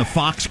even the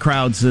Fox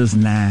crowd says,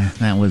 nah,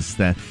 that was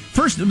that.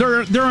 First,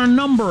 there are a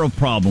number of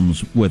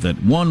problems with it.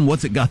 One,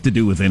 what's it got to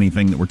do with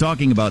anything that we're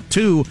talking about?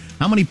 2,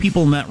 how many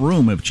people in that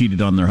room have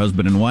cheated on their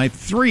husband and wife?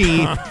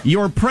 3,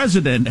 your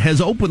president has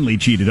openly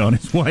cheated on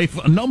his wife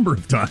a number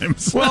of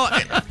times. Well,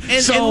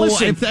 and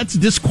listen, if that's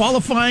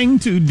disqualifying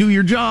to do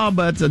your job,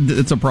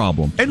 it's a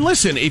problem. And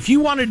listen, if you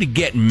wanted to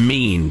get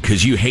mean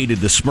because you hated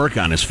the smirk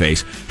on his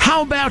face,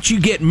 how about you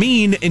get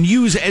mean and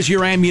use as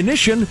your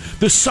ammunition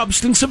the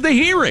substance of the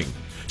hearing?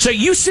 So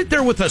you sit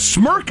there with a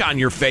smirk on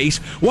your face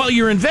while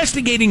you're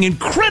investigating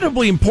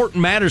incredibly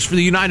important matters for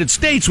the United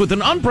States with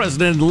an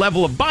unprecedented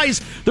level of bias.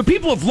 The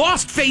people have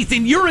lost faith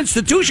in your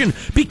institution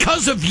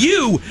because of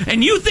you,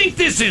 and you think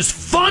this is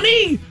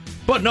funny?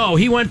 But no,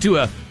 he went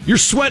to you're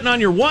sweating on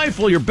your wife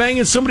while you're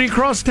banging somebody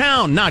across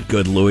town. Not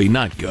good, Louis,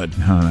 not good.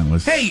 No, that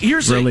was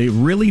here's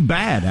really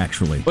bad,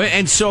 actually.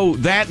 And so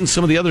that and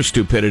some of the other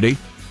stupidity.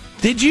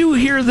 Did you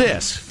hear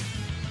this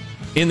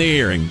in the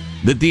hearing?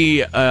 That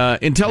the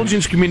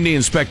Intelligence Community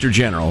Inspector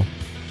General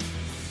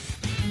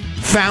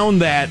found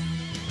that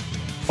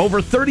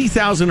over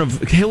 30,000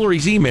 of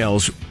Hillary's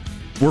emails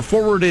were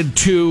forwarded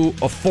to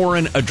a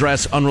foreign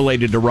address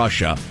unrelated to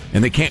Russia,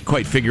 and they can't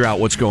quite figure out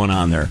what's going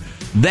on there.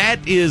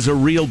 That is a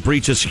real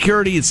breach of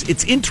security.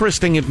 It's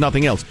interesting, if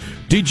nothing else.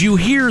 Did you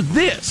hear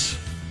this?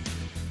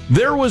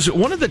 There was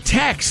one of the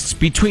texts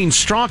between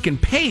Strzok and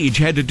Page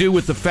had to do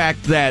with the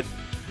fact that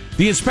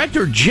the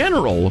Inspector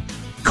General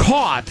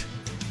caught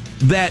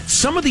that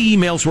some of the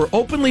emails were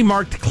openly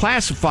marked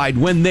classified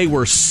when they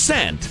were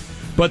sent,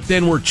 but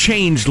then were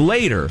changed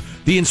later.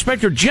 The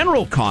Inspector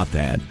General caught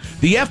that.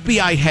 The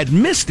FBI had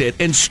missed it,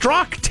 and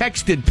Strzok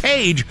texted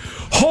Page,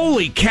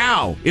 "Holy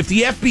cow, if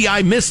the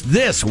FBI missed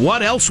this,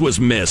 what else was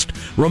missed?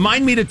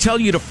 Remind me to tell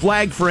you to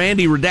flag for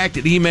Andy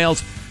redacted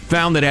emails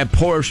found that had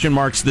portion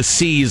marks the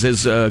C's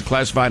as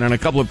classified on a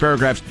couple of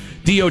paragraphs.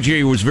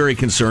 DOJ was very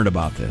concerned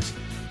about this."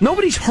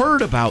 Nobody's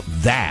heard about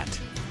that,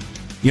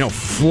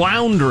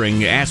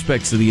 floundering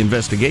aspects of the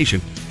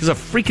investigation because of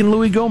freaking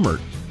Louis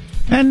Gohmert.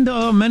 And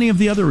many of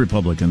the other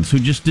Republicans who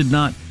just did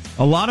not.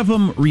 A lot of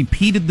them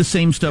repeated the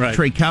same stuff Right.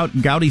 Trey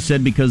Gowdy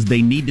said because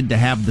they needed to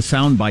have the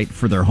soundbite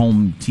for their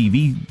home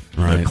TV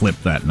clip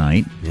that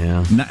night.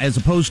 Yeah. As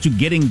opposed to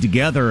getting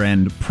together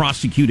and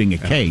prosecuting a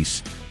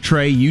case.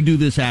 Trey, you do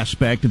this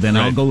aspect, then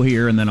I'll go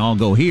here, and then I'll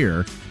go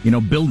here.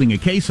 Building a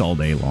case all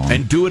day long.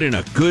 And do it in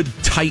a good,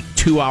 tight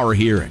 2-hour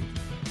hearing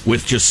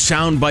with just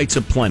sound bites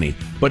aplenty.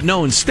 But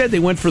no, instead they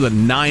went for the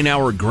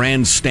 9-hour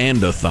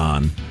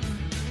grandstand-a-thon,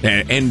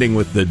 ending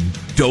with the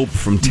dope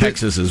from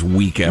Texas's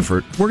weak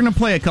effort. We're going to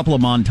play a couple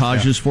of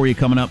montages for you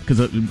coming up, because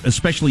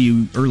especially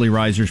you early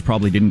risers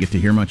probably didn't get to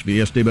hear much of it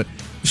yesterday. But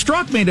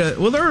Strzok made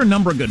there are a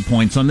number of good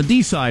points on the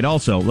D side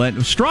also.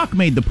 Strzok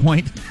made the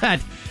point that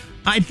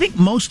I think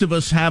most of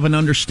us have an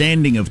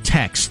understanding of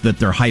text, that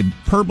they're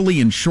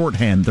hyperbole and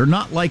shorthand. They're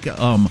not like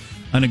an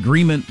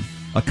agreement,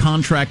 a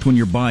contract when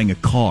you're buying a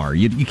car.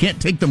 You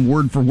can't take them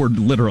word for word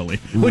literally,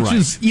 which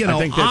is, I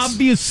think that's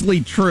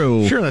obviously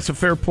true. Sure, that's a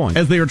fair point.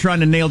 As they were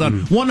trying to nail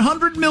down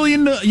 100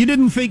 million,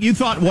 you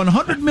thought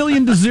 100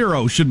 million to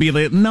zero should be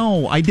the.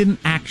 No, I didn't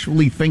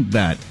actually think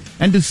that.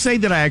 And to say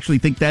that I actually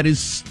think that is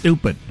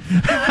stupid.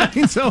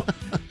 So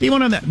he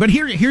went on that. But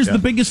here's the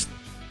biggest,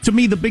 to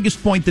me, the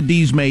biggest point the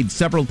D's made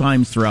several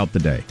times throughout the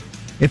day.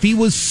 If he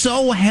was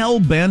so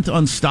hell-bent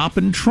on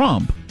stopping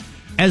Trump,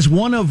 as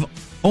one of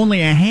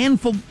only a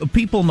handful of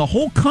people in the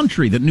whole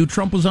country that knew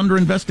Trump was under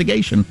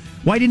investigation,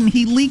 why didn't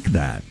he leak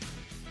that?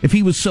 If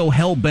he was so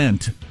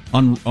hell-bent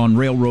on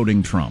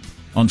railroading Trump,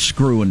 on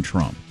screwing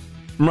Trump.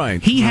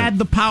 Right. He had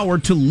the power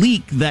to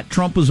leak that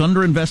Trump was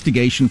under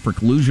investigation for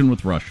collusion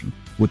with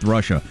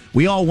Russia.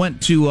 We all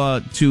went to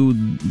our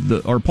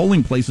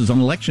polling places on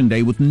Election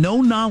Day with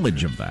no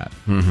knowledge of that.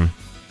 Mm-hmm.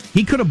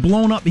 He could have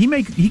blown up. He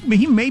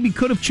maybe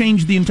could have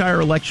changed the entire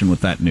election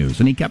with that news,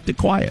 and he kept it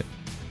quiet.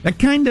 That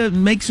kind of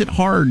makes it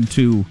hard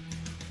to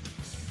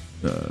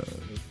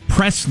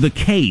press the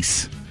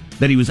case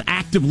that he was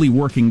actively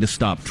working to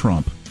stop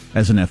Trump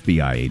as an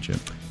FBI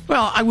agent.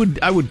 Well, I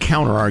would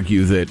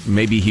counter-argue that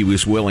maybe he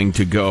was willing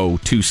to go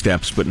 2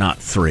 steps but not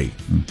 3.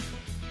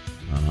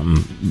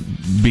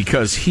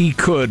 Because he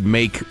could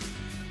make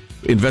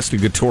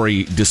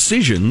investigatory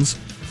decisions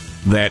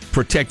that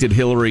protected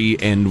Hillary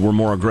and were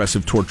more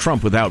aggressive toward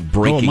Trump without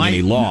breaking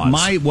any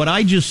laws. What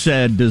I just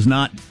said does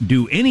not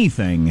do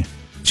anything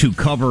to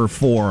cover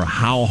for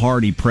how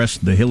hard he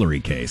pressed the Hillary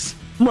case.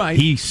 Right.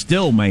 He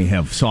still may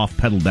have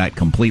soft-pedaled that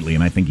completely,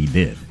 and I think he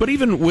did. But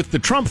even with the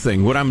Trump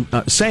thing, what I'm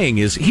saying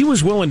is he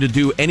was willing to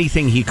do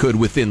anything he could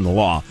within the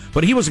law,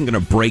 but he wasn't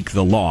going to break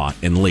the law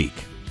and leak.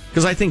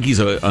 Because I think he's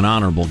an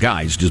honorable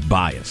guy. He's just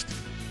biased.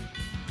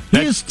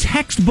 He is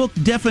textbook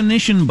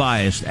definition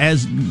biased,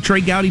 as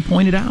Trey Gowdy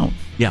pointed out.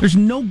 Yeah. There's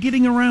no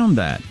getting around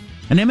that.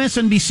 And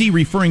MSNBC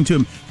referring to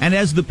him, and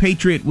as the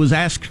Patriot was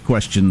asked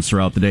questions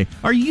throughout the day,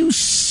 are you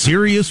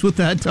serious with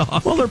that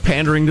talk? Well, they're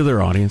pandering to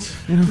their audience.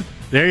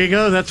 There you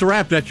go. That's a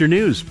wrap. That's your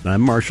news.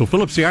 I'm Marshall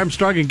Phillips, the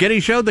Armstrong and Getty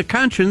Show, the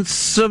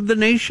conscience of the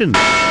nation. We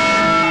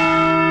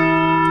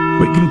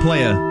can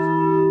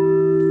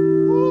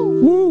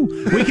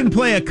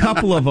play a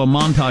couple of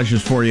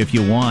montages for you if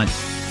you want.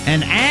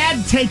 An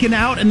ad taken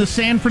out in the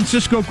San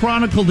Francisco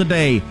Chronicle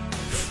today.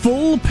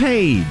 Full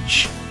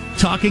page.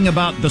 Talking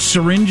about the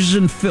syringes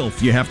and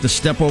filth you have to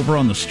step over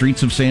on the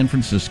streets of San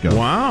Francisco.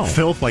 Wow.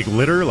 Filth like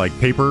litter, like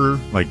paper,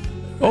 like...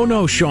 Oh,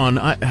 no, Sean.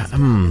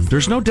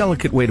 There's no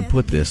delicate way to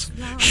put this.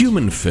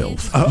 Human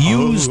filth.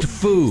 Used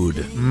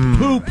food.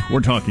 Poop we're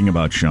talking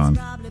about, Sean.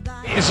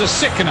 It's a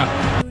sickener.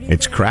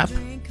 It's crap.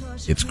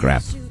 It's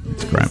crap.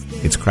 It's crap.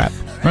 It's crap.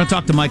 We're going to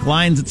talk to Mike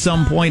Lyons at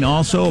some point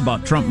also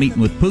about Trump meeting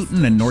with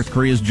Putin and North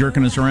Korea's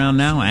jerking us around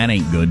now. That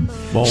ain't good.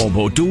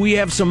 Bobo, do we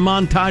have some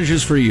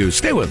montages for you?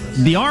 Stay with us.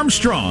 The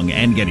Armstrong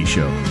and Getty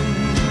Show.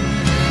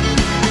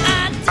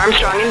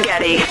 Armstrong and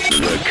Getty.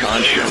 The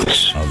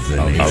conscience of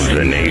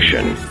the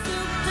nation.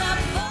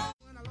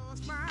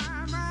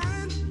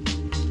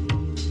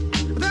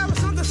 There was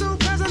something so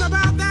pleasant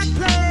about that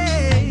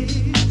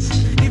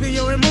place. Even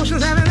your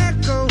emotions have an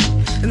echo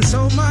in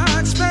so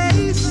much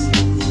space.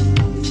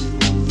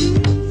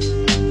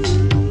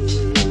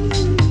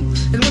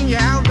 And when you're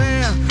out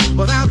there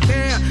without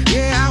care,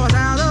 yeah, I was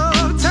out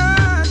of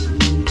touch.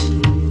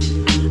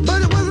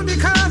 But it wasn't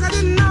because I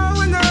didn't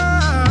know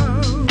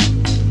enough.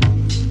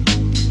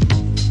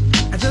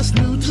 I just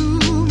knew too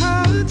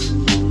much.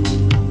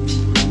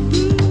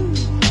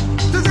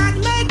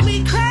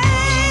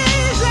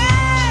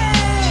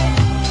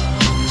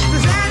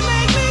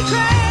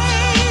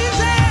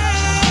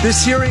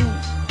 This hearing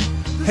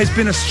has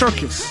been a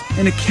circus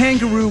in a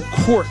kangaroo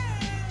court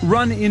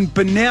run in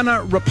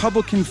banana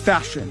Republican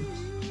fashion.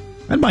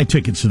 I'd buy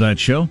tickets to that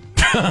show.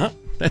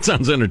 That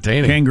sounds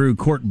entertaining. Kangaroo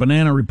Court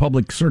Banana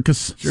Republic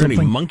Circus. Is there any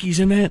monkeys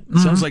in that?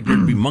 Sounds like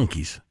there'd be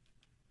monkeys.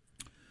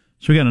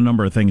 So we got a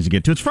number of things to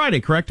get to. It's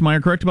Friday, correct? Am I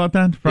correct about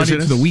that? Friday,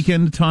 Yes, it's the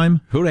weekend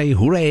time. Hooray,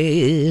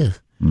 hooray.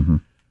 Mm-hmm.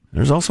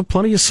 There's also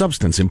plenty of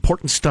substance,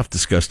 important stuff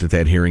discussed at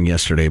that hearing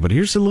yesterday. But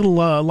here's a little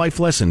life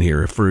lesson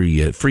here for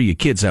you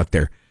kids out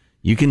there.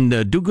 You can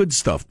do good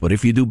stuff, but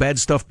if you do bad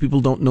stuff, people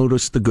don't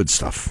notice the good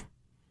stuff.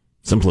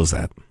 Simple as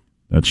that.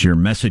 That's your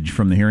message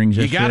from the hearings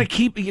yesterday?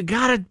 You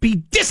gotta be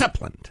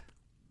disciplined.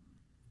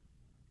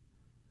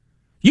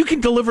 You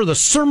can deliver the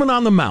Sermon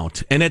on the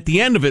Mount, and at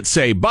the end of it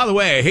say, by the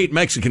way, I hate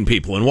Mexican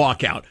people, and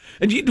walk out.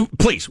 And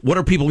please, what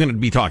are people going to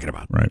be talking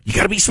about? Right. You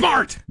got to be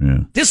smart,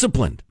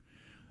 disciplined.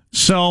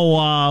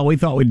 So we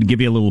thought we'd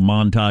give you a little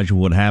montage of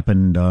what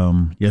happened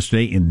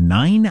yesterday in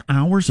 9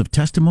 hours of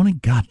testimony.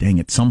 God dang,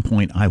 at some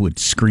point I would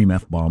scream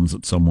F-bombs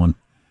at someone.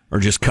 Or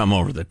just come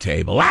over the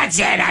table. That's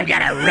it, I'm going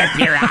to rip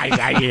your eyes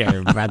out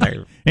here,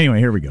 brother. Anyway,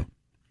 here we go.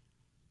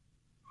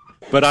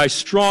 But I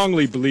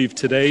strongly believe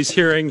today's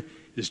hearing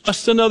is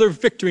just another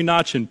victory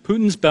notch in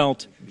Putin's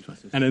belt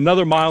and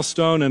another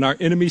milestone in our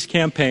enemy's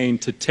campaign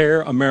to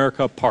tear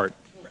America apart.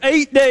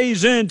 8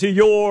 days into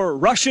your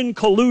Russian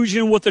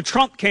collusion with the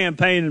Trump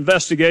campaign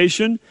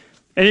investigation,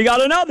 and you got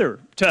another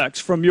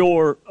text from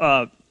your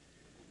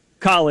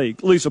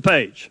colleague, Lisa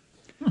Page.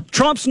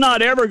 Trump's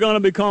not ever going to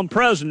become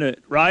president,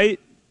 right?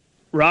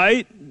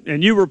 Right?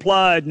 And you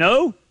replied,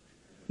 no.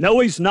 No,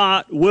 he's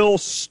not. We'll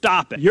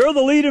stop it. You're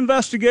the lead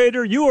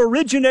investigator. You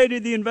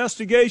originated the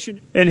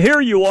investigation. And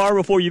here you are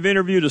before you've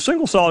interviewed a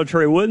single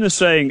solitary witness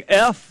saying,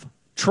 F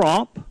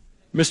Trump.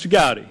 Mr.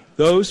 Gowdy,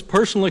 those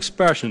personal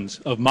expressions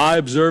of my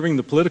observing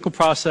the political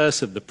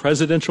process of the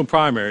presidential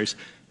primaries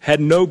had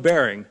no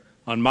bearing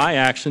on my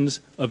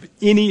actions of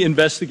any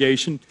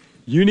investigation.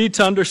 You need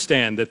to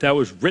understand that that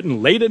was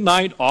written late at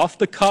night, off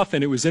the cuff,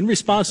 and it was in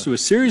response to a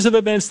series of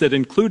events that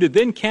included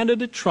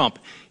then-candidate Trump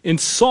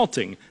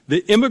insulting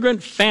the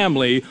immigrant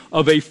family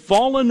of a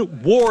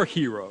fallen war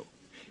hero.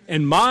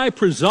 And my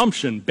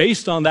presumption,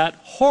 based on that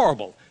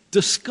horrible,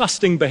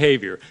 disgusting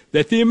behavior,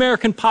 that the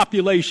American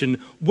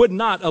population would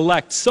not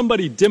elect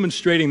somebody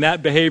demonstrating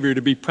that behavior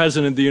to be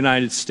president of the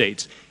United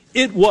States.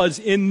 It was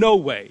in no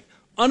way,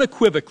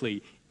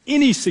 unequivocally,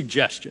 any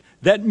suggestion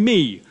that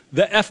me,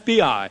 the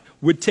FBI,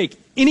 would take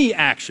any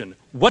action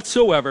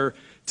whatsoever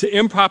to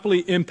improperly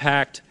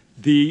impact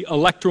the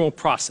electoral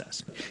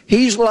process.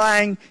 He's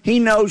lying. He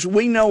knows.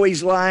 We know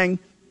he's lying,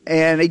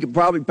 and he could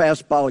probably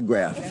pass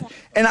polygraph.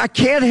 And I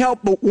can't help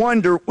but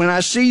wonder when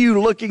I see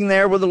you looking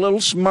there with a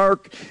little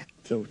smirk,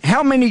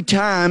 how many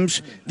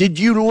times did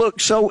you look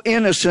so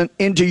innocent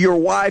into your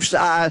wife's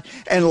eye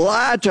and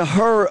lie to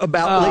her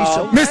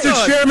about Lisa?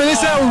 Mr. Chairman,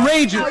 it's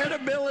outrageous.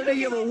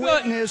 Credibility of a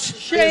witness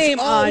Shame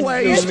is on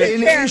always you,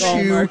 an Mr.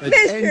 issue.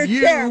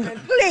 Mr. Chairman,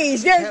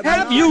 please.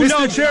 Have you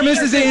Mr. Chairman,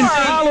 this is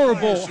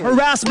intolerable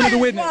harassment of the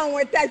witness. What's wrong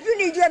with that? You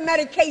need your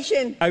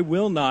medication. I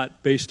will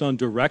not, based on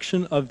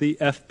direction of the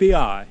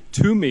FBI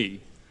to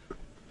me,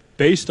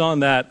 based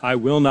on that, I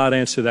will not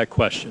answer that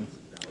question.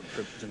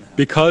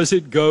 Because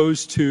it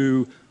goes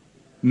to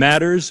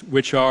matters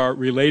which are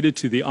related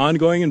to the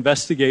ongoing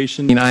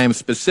investigation. And I am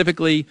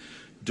specifically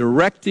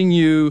directing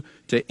you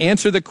to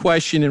answer the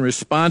question in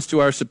response to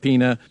our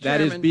subpoena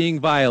that is being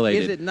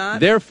violated. Is it not?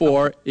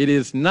 Therefore, it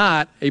is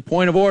not a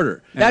point of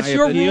order. That's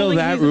your ruling.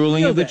 That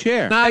ruling of the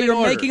chair. Now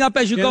you're making up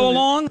as you go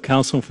along?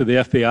 Counsel for the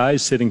FBI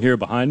is sitting here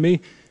behind me.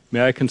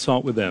 May I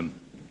consult with them?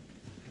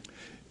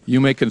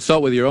 You may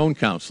consult with your own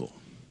counsel.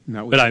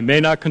 But I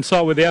may not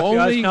consult with the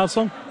FBI's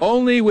counsel?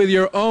 Only with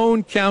your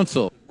own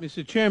counsel.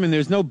 Mr. Chairman,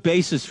 there's no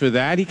basis for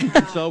that. He can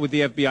consult with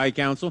the FBI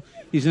counsel.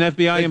 He's an FBI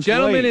employee. The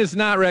gentleman is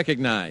not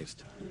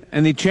recognized.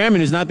 And the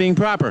chairman is not being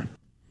proper.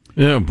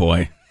 Oh,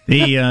 boy.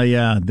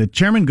 The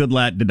Chairman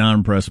Goodlatte did not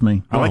impress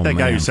me. I like that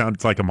guy who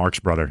sounds like a Marx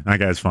brother. That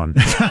guy's fun.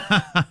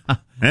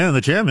 And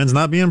the chairman's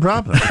not being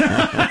proper.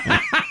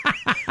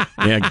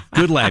 Yeah,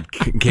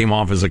 Goodlatte came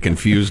off as a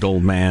confused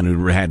old man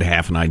who had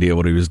half an idea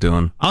what he was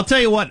doing. I'll tell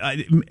you what,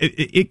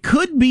 it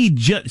could be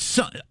just...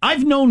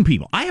 I've known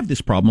people. I have this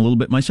problem a little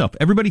bit myself.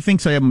 Everybody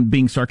thinks I am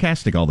being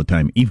sarcastic all the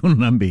time, even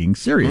when I'm being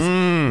serious.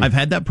 I've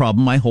had that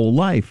problem my whole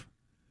life.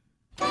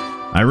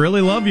 I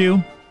really love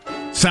you.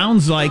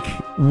 Sounds like...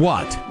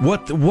 What?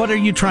 What are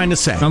you trying to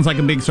say? Sounds like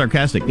I'm being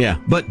sarcastic. Yeah.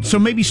 But so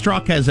maybe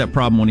Strzok has that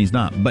problem when he's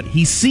not. But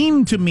he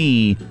seemed to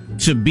me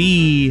to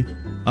be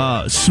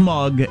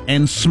smug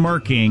and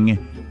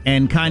smirking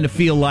and kind of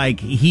feel like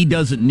he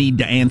doesn't need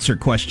to answer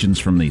questions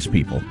from these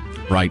people.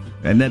 Right.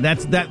 And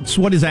that's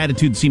what his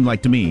attitude seemed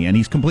like to me, and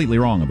he's completely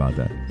wrong about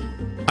that.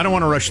 I don't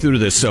want to rush through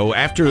this, so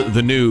after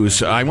the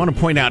news, I want to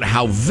point out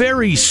how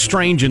very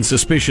strange and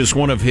suspicious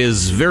one of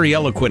his very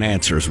eloquent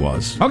answers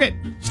was. Okay.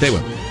 Stay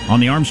with me.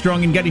 On the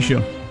Armstrong and Getty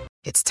Show.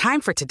 It's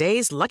time for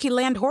today's Lucky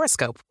Land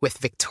horoscope with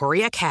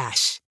Victoria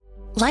Cash.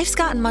 Life's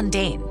gotten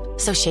mundane,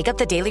 so shake up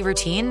the daily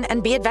routine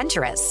and be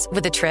adventurous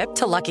with a trip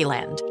to Lucky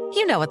Land.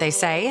 You know what they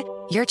say.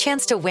 Your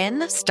chance to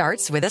win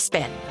starts with a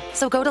spin.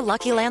 So go to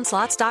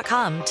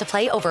LuckyLandSlots.com to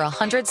play over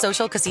 100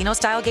 social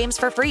casino-style games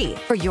for free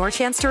for your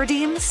chance to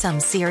redeem some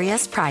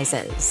serious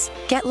prizes.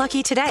 Get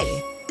lucky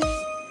today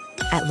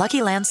at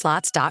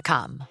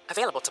LuckyLandSlots.com.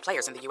 Available to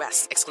players in the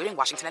U.S., excluding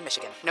Washington and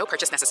Michigan. No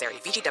purchase necessary.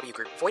 VGW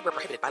Group. Void where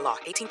prohibited by law.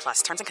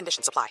 18+. Terms and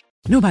conditions apply.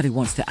 Nobody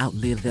wants to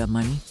outlive their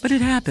money, but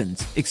it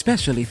happens,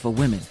 especially for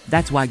women.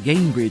 That's why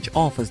Gainbridge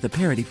offers the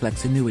Parity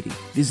Flex annuity,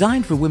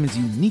 designed for women's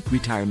unique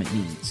retirement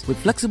needs, with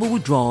flexible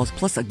withdrawals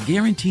plus a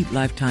guaranteed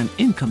lifetime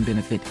income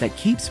benefit that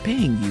keeps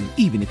paying you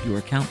even if your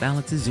account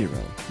balance is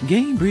zero.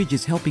 Gainbridge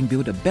is helping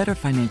build a better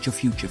financial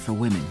future for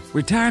women.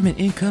 Retirement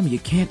income you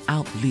can't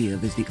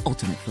outlive is the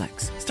ultimate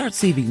flex. Start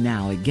saving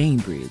now at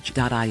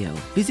Gainbridge.io.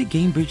 Visit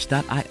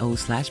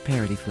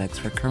Gainbridge.io/ParityFlex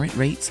for current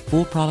rates,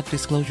 full product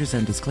disclosures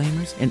and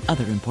disclaimers, and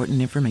other important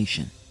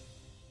information.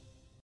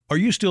 Are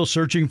you still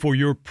searching for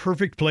your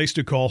perfect place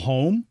to call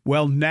home?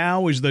 Well,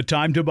 now is the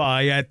time to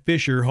buy at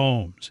Fisher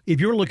Homes. If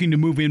you're looking to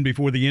move in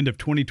before the end of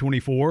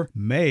 2024,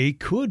 May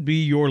could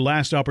be your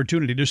last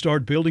opportunity to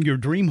start building your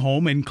dream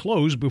home and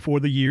close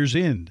before the year's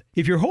end.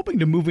 If you're hoping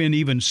to move in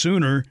even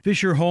sooner,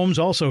 Fisher Homes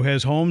also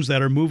has homes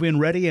that are move-in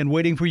ready and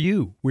waiting for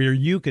you, where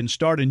you can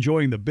start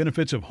enjoying the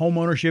benefits of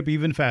homeownership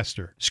even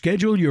faster.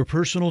 Schedule your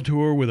personal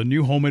tour with a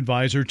new home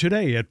advisor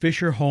today at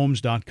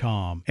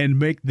FisherHomes.com and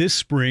make this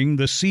spring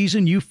the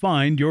season you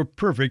find your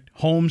perfect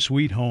home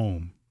sweet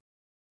home.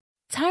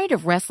 Tired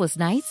of restless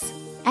nights?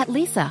 At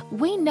Leesa,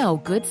 we know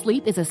good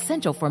sleep is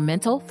essential for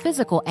mental,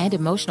 physical, and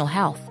emotional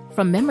health.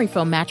 From memory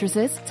foam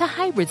mattresses to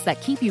hybrids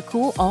that keep you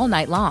cool all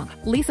night long,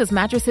 Leesa's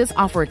mattresses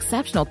offer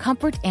exceptional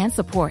comfort and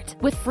support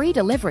with free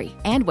delivery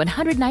and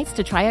 100 nights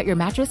to try out your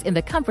mattress in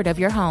the comfort of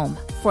your home.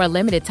 For a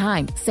limited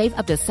time, save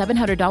up to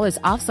 $700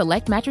 off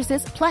select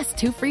mattresses plus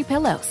 2 free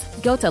pillows.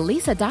 Go to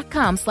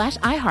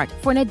Leesa.com/iHeart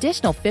for an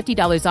additional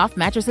 $50 off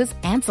mattresses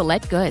and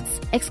select goods.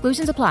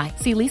 Exclusions apply.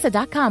 See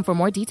Leesa.com for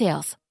more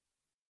details.